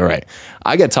 99. We're like, all right.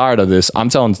 I get tired of this. I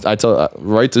tell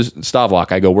right to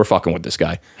Stavlok. I go, we're fucking with this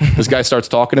guy. This guy starts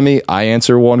talking to me. I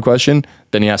answer one question.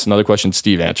 Then he asks another question.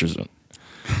 Steve answers it.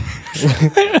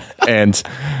 And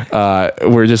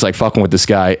we're just like fucking with this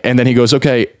guy. And then he goes,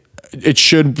 okay, it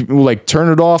should like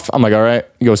turn it off. I'm like, all right.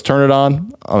 He goes, turn it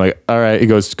on. I'm like, all right. He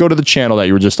goes, go to the channel that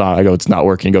you were just on. I go, it's not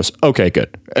working. He goes, okay,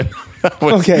 good.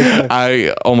 Okay.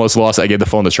 I almost lost. I gave the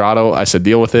phone to Trotto. I said,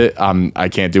 deal with it. I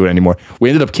can't do it anymore. We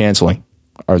ended up canceling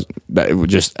That was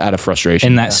just out of frustration.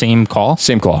 In that same call?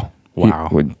 Same call. Wow.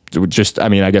 Would just, I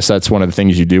mean, I guess that's one of the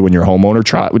things you do when you're a homeowner.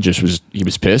 He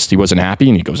was pissed. He wasn't happy,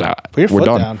 and he goes out. Put your We're foot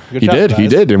done. down. Good He job, did. He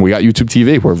guys. did, and we got YouTube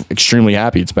TV. We're extremely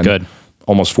happy. It's been Good.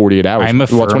 almost 48 hours. I'm a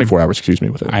well, firm- 24 hours. Excuse me.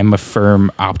 With it. I'm a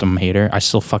firm Optimum hater. I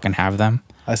still fucking have them.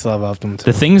 I still have Optimum too.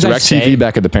 The things I Direct say, TV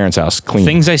back at the parents' house, clean.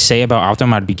 things I say about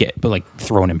Optimum, I'd be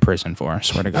thrown in prison for. I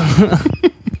swear to God.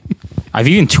 I've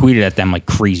even tweeted at them like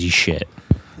crazy shit.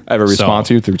 Ever respond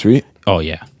to you through tweet? Oh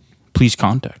yeah. Please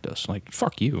contact us. Like,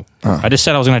 fuck you. I just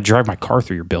said I was going to drive my car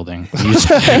through your building. You're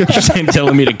just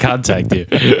telling me to contact you.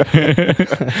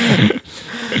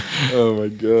 Oh my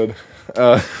god.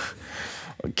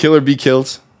 Killer be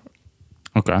killed.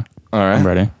 Okay. All right. I'm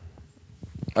ready.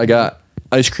 I got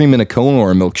ice cream in a cone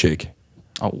or a milkshake.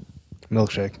 Oh,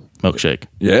 Milkshake. milkshake.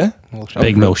 Yeah.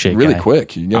 Big milkshake. Really guy.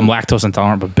 quick. You get- I'm lactose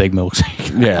intolerant, but big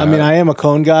milkshake. Yeah. I mean, I am a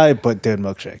cone guy, but dude,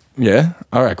 milkshake. Yeah.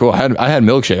 All right. Cool. I had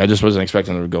milkshake. I just wasn't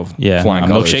expecting them to go Yeah. flying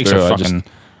colors Milkshakes through. are I just- fucking.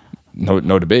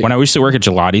 no debate. When I used to work at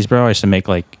Gelati's, bro, I used to make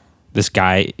like this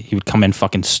guy. He would come in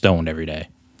fucking stoned every day,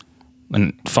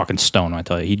 and fucking stoned. I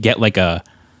tell you, he'd get like a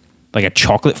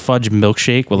chocolate fudge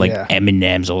milkshake with like Yeah.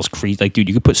 M&Ms, all this crazy. Like, dude,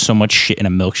 you could put so much shit in a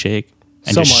milkshake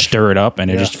and So just much. stir it up, and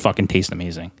it Yeah. just fucking tastes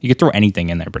amazing. You could throw anything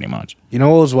in there, pretty much. You know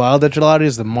what was wild at Gelati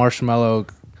is the marshmallow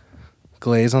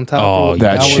glaze on top. Oh,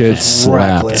 that was shit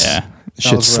slaps. reckless. Yeah. That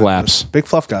Shit was slaps. reckless. Big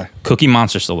fluff guy. Cookie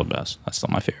Monster's still the best. That's still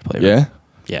my favorite flavor. Yeah.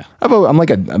 Yeah. I'm like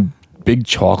a big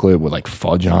chocolate with like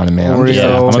fudge on it, man. Oreo.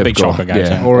 Yeah, I'm a big typical. chocolate guy,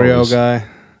 too. Oreo always. guy.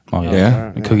 Oh yeah.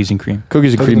 Yeah. And cookies and cream.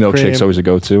 Cookies and Cookies cream and milkshake's cream. always a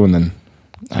go-to, and then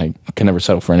I can never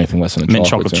settle for anything less than a Mint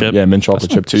chocolate chocolate too. chip. Yeah, mint chocolate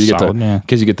That's chip too. You solid, get yeah.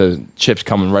 because you get the chips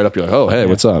coming right up. You're like, oh hey,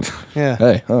 what's up? Yeah.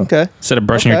 Hey, oh. Okay. Instead of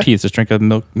brushing your Okay. teeth, just drink a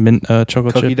mint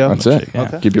chocolate Cookie chip. dough? That's it. Yeah.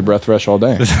 Okay. Keep your breath fresh all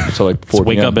day. Until like 4 Just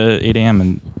wake p.m. up at 8 a.m.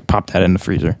 and pop that in the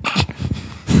freezer.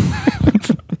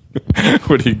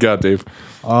 What do you got, Dave?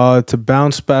 To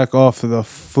bounce back off of the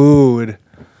food,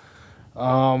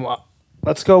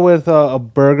 let's go with a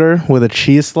burger with a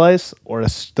cheese slice or a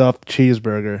stuffed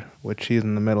cheeseburger with cheese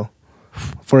in the middle.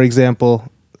 For example,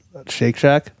 Shake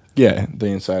Shack. Yeah, the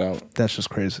inside out. That's just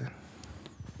crazy.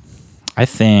 I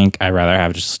think I'd rather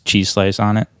have just cheese slice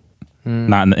on it,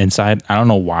 not in the inside. I don't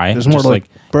know why. There's more Just like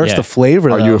burst yeah. of flavor.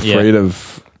 Are though. you afraid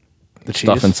of the cheese?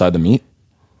 stuff inside the meat?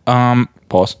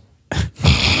 Pause.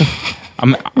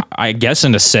 I guess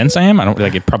in a sense I am. I don't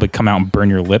like it. Probably come out and burn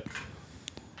your lip.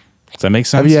 Does that make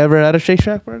sense? Have you ever had a Shake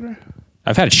Shack burger?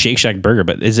 I've had a Shake Shack burger,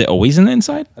 but is it always in the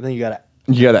inside? I think you gotta.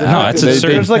 You gotta. No, that's a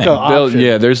certain There's like thing. a option.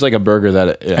 Yeah, there's like a burger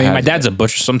that. I mean, my dad's a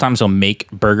butcher. Sometimes he'll make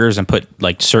burgers and put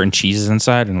like certain cheeses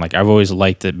inside, and like I've always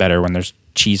liked it better when there's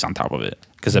cheese on top of it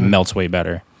because it melts way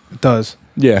better. It does.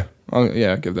 Yeah,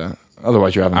 yeah, I'll give that.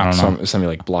 Otherwise, you're having I don't know. some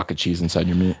like block of cheese inside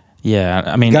your meat. Yeah,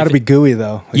 I mean, Got to if be it- gooey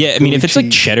though. Like yeah, I mean, if gooey it's like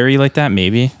cheese. cheddar-y like that,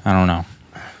 maybe. I don't know.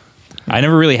 I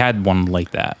never really had one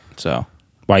like that. So,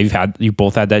 why you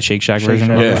both had that Shake Shack version?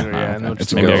 Shack Okay. burger, yeah, I know what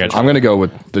It's you Maybe good. I got you. I'm gonna go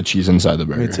with the cheese inside the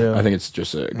burger. Me too. I think it's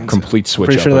just a complete switch.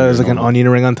 Pretty up sure of that your there's like an normal. onion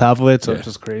ring on top of it, so Yeah. it's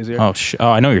just crazier. Oh,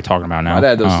 I know what you're talking about now. My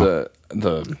dad does Oh.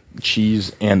 the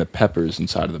cheese and the peppers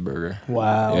inside of the burger.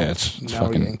 Wow. Yeah, it's Now we're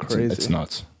fucking getting crazy. It's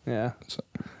nuts. Yeah, It's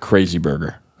a crazy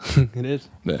burger. it is.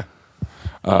 Yeah.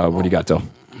 What do you got, Dill?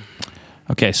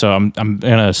 Okay, so I'm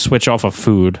gonna switch off of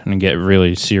food and get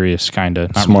really serious, kind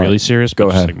of not Smart. really serious, Go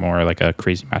but ahead. just like more like a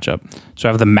crazy matchup. So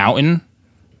I have the Mountain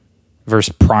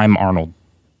versus Prime Arnold.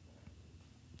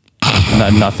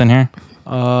 Nothing here.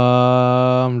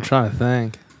 I'm trying to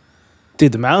think.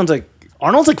 Dude, the mountain's like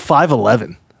Arnold's like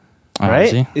 5'11", Oh, right?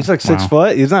 is he? He's like 6 Wow.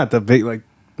 foot. He's not the big like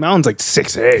mountain's like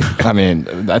 6'8". I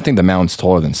mean, I think the mountain's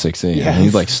taller than 6'8". Yes.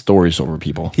 He's like stories over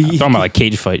people. I'm talking about like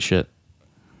cage fight shit.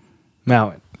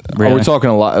 Mountain. Are we talking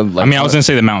a lot? Like, I mean, I was gonna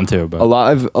say the Mountain too, but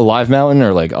alive mountain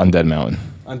or like undead mountain?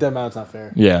 Undead Mountain's not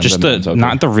fair. Yeah, just Undead the Mountain's okay.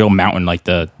 not the real mountain, like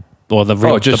the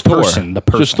real just the Thor. person, the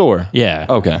person. Just Thor. Yeah.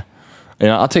 Okay.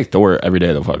 Yeah, I'll take Thor every day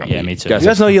of the fucking Yeah, week. me too. Guys, You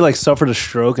guys know he like suffered a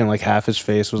stroke and like half his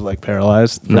face was like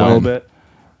paralyzed for No. a little bit.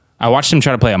 I watched him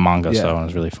try to play Among Us Yeah. though, and it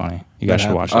was really funny. You guys That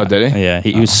should watch happened. that. Oh, did he? Yeah,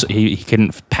 he was he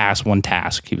couldn't pass one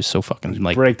task. He was so fucking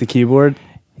like Break the keyboard.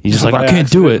 he's just like by I can't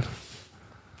do it. accident.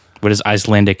 With his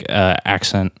Icelandic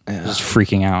accent, just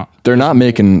freaking out. They're not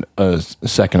making a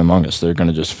second Among Us. They're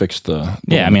gonna just fix the.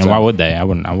 Yeah, I mean, why would they? I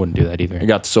wouldn't do that either. It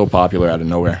got so popular out of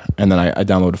nowhere, and then I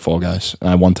downloaded Fall Guys,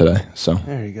 and I won today. So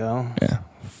There you go. yeah,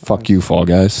 fuck you, Fall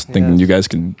Guys, thinking Yes. you guys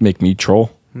can make me troll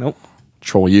Nope.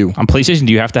 you. On PlayStation,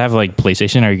 do you have to have like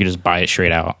PlayStation, or you can just buy it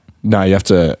straight out? No, you have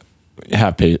to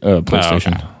have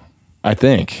PlayStation. okay. I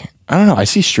think. I don't know. I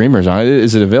see streamers on it.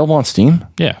 Is it available on Steam?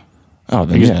 Yeah, Oh,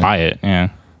 then you yeah. just buy it. Yeah,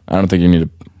 I don't think you need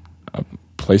a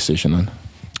PlayStation then.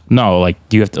 No, like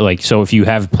do you have to like? So if you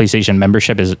have PlayStation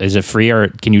membership, is it free or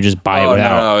can you just buy it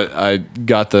without? No, I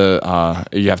got the.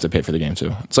 You have to pay for the game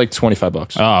too. It's like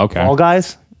 $25. Oh, okay. All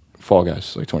guys, Fall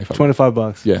Guys, like $25.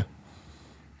 $25. Yeah,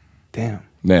 Damn.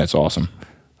 yeah, it's awesome.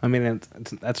 I mean,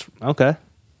 that's okay.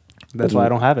 That's why I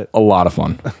don't have it. A lot of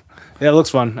fun. Yeah, it looks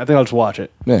fun. I think I'll just watch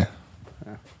it. Yeah.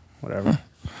 Whatever.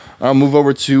 I'll move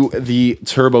over to the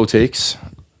Turbo Takes.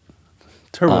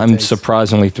 Turbo I'm takes.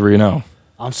 surprisingly 3-0.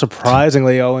 I'm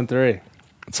surprisingly 0-3.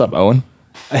 What's up, Owen?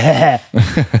 Yeah,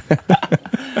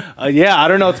 I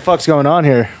don't know what the fuck's going on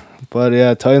here, but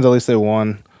yeah, Titans at least they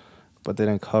won, but they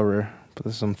didn't cover. But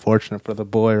this is unfortunate for the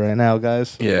boy right now,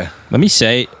 guys. Yeah. Let me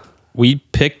say, we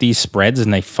pick these spreads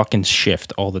and they fucking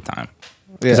shift all the time.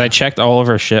 Because Yeah. I checked all of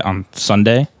our shit on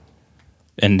Sunday,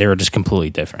 and they were just completely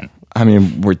different. I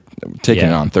mean, we're taking it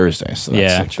Yeah. on Thursday, so that's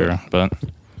Yeah, it. true. But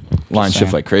Line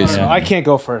shift like crazy. Yeah. I can't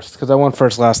go first because I won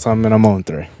first last time and I'm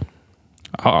 0-3.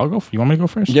 I'll go. You want me to go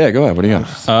first? Yeah, go ahead. What do you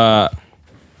got?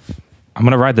 I'm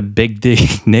gonna ride the Big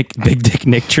Dick Nick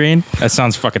train. That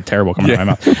sounds fucking terrible coming out of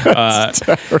my mouth.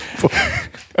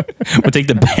 We'll take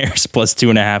the Bears plus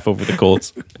 2.5 over the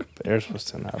Colts. Bears was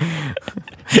 10.5.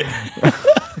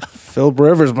 Phil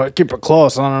Rivers might keep it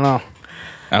close. I don't know.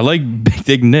 I like Big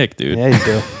Dick Nick, dude. Yeah, you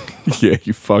do. Yeah,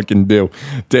 you fucking do.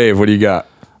 Dave, what do you got?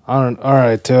 All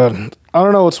right, dude. I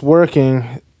don't know what's working,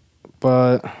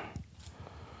 but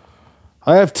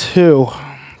I have two,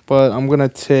 but I'm gonna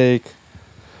take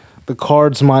the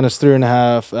Cards minus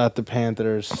 3.5 at the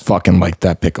Panthers Fucking like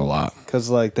that pick a lot. because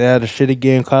like they had a shitty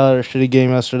game. Kyle had a shitty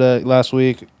game last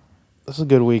week. This is a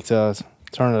good week to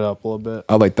turn it up a little bit.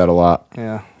 I like that a lot.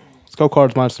 Yeah, let's go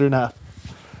Cards minus 3.5.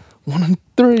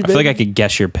 1-3. I feel like I could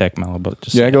guess your pick, Melo, but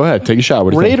just Yeah, go ahead. Take a shot.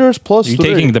 What do you think? Raiders plus Are you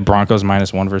 3. taking the Broncos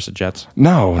 -1 versus Jets?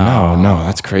 No,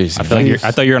 that's crazy. I feel like I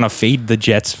thought you were gonna fade the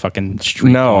Jets fucking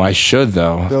streak. No, I should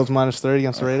though. Bills minus 30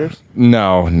 against the Raiders.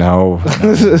 No.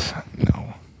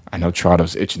 I know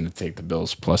Trotto's itching to take the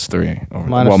Bills plus 3.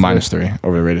 Minus 3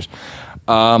 over the Raiders.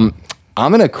 I'm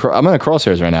gonna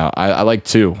crosshairs right now. I like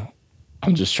 2.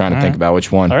 I'm just trying to think about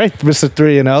which one. All right, Mr.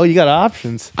 3-0. You got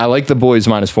options. I like the boys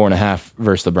minus 4.5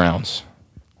 versus the Browns.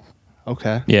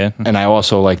 Okay. Yeah. And I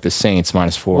also like the Saints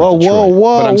minus 4. Whoa, at Detroit.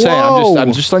 whoa, But I'm saying whoa.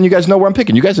 I'm just letting you guys know where I'm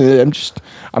picking. You guys, I'm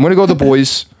gonna go with the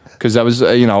boys because that was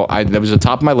that was the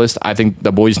top of my list. I think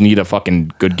the boys need a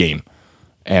fucking good game,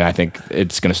 and I think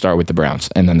it's gonna start with the Browns,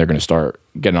 and then they're gonna start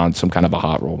getting on some kind of a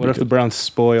hot roll. What if the Browns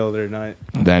spoil their night?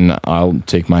 Then I'll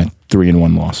take my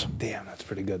 3-1 loss. Damn, that's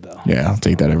pretty good though. Yeah, I'll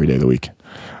take that every day of the week.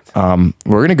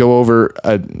 We're gonna go over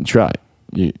a try.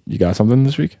 You got something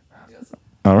this week?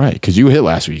 All right, because you hit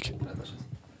last week.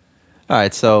 All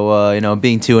right, so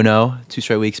being 2-0, 2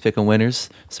 straight weeks picking winners.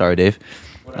 Sorry, Dave.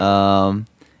 And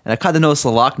I kind of noticed a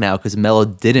lock now because Melo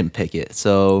didn't pick it.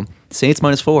 So Saints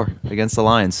minus 4 against the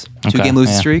Lions. Okay, 2-game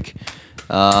losing yeah. streak.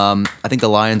 I think the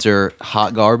Lions are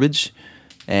hot garbage,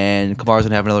 and Kamara's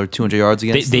gonna have another 200 yards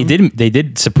against them. They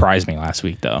did surprise me last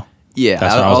week though. Yeah,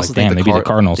 That's I why I was also like, think damn, maybe the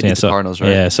Cardinals. They beat Yeah, the so- Cardinals, right?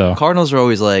 yeah, so- Cardinals are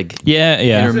always like Yeah,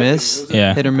 hit or miss.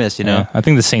 Yeah. Hit or miss, you know. Yeah. I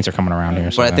think the Saints are coming around here.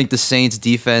 But I think the Saints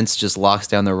defense just locks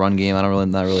down their run game.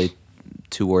 I'm not really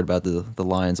too worried about the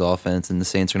Lions offense, and the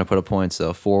Saints are going to put up points.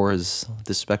 So 4 is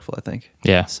disrespectful, I think.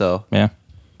 yeah. So yeah,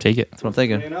 take it. that's what I'm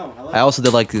thinking. I also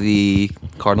did like the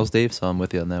Cardinals, Dave, so I'm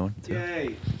with you on that one. Too.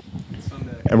 Yay.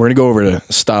 And we're gonna go over to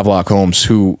Stavlock Holmes,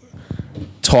 who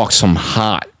talks some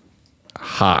hot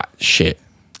shit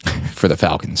for the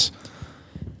Falcons.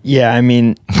 Yeah, I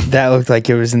mean, that looked like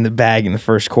it was in the bag in the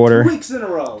first quarter. 2 weeks in a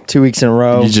row. 2 weeks in a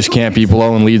row. You just can't be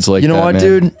blowing leads like that. You know what, man.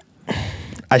 dude?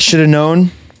 I should have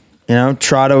known. You know,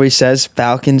 Trot always says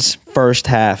Falcons first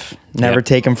half. Never Yeah.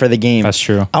 take them for the game. That's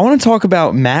true. I want to talk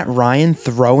about Matt Ryan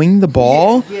throwing the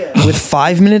ball with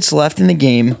 5 minutes left in the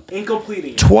game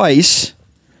Incompleting. twice,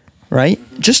 right?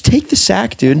 Just take the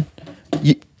sack, dude.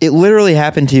 It literally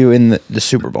happened to you in the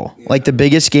Super Bowl. Like the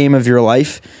biggest game of your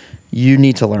life. You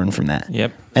need to learn from that.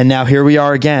 Yep. And now here we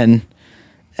are again.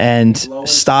 And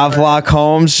Stavlock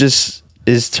Holmes just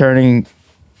is turning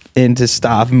into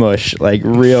Stav Mush like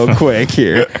real quick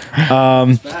here.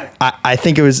 I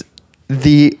think it was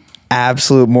the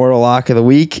absolute mortal lock of the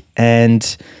week,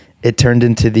 and it turned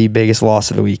into the biggest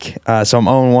loss of the week. So I'm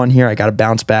 0-1 here. I got to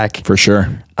bounce back. For sure.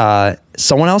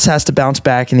 Someone else has to bounce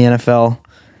back in the NFL,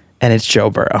 and it's Joe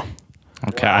Burrow.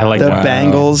 Okay, I like The that.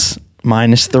 Bengals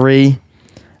 -3.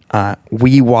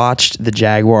 We watched the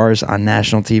Jaguars on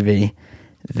national TV.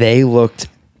 They looked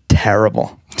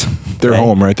terrible. They're Okay?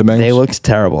 home, right? The Bengals. They looked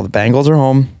terrible. The Bengals are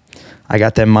home. I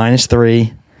got them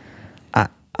 -3.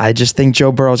 I just think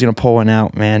Joe Burrow's gonna pull one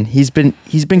out, man. He's been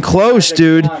close,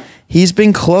 dude. He's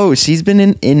been close. He's been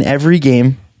in every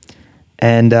game,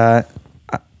 and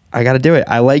I got to do it.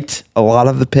 I liked a lot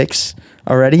of the picks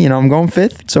already. You know, I'm going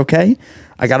 5th. It's okay.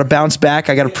 I got to bounce back.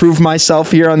 I got to prove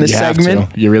myself here on this You have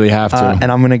segment. to. You really have to.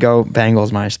 And I'm going to go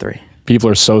Bengals -3. People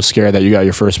are so scared that you got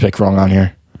your first pick wrong on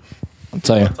here. I'll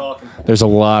tell you. There's a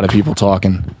lot of people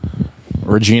talking.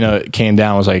 Regina came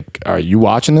down and was like, are you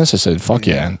watching this? I said, fuck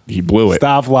yeah. He blew it.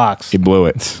 Stav locks. He blew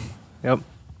it. Yep.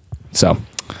 So,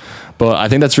 but I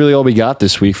think that's really all we got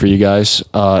this week for you guys.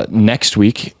 Next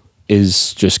week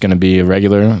is just going to be a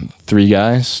regular 3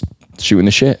 guys shooting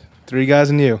the shit. 3 guys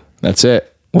and you. That's it.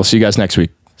 We'll see you guys next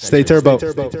week. Stay turbo.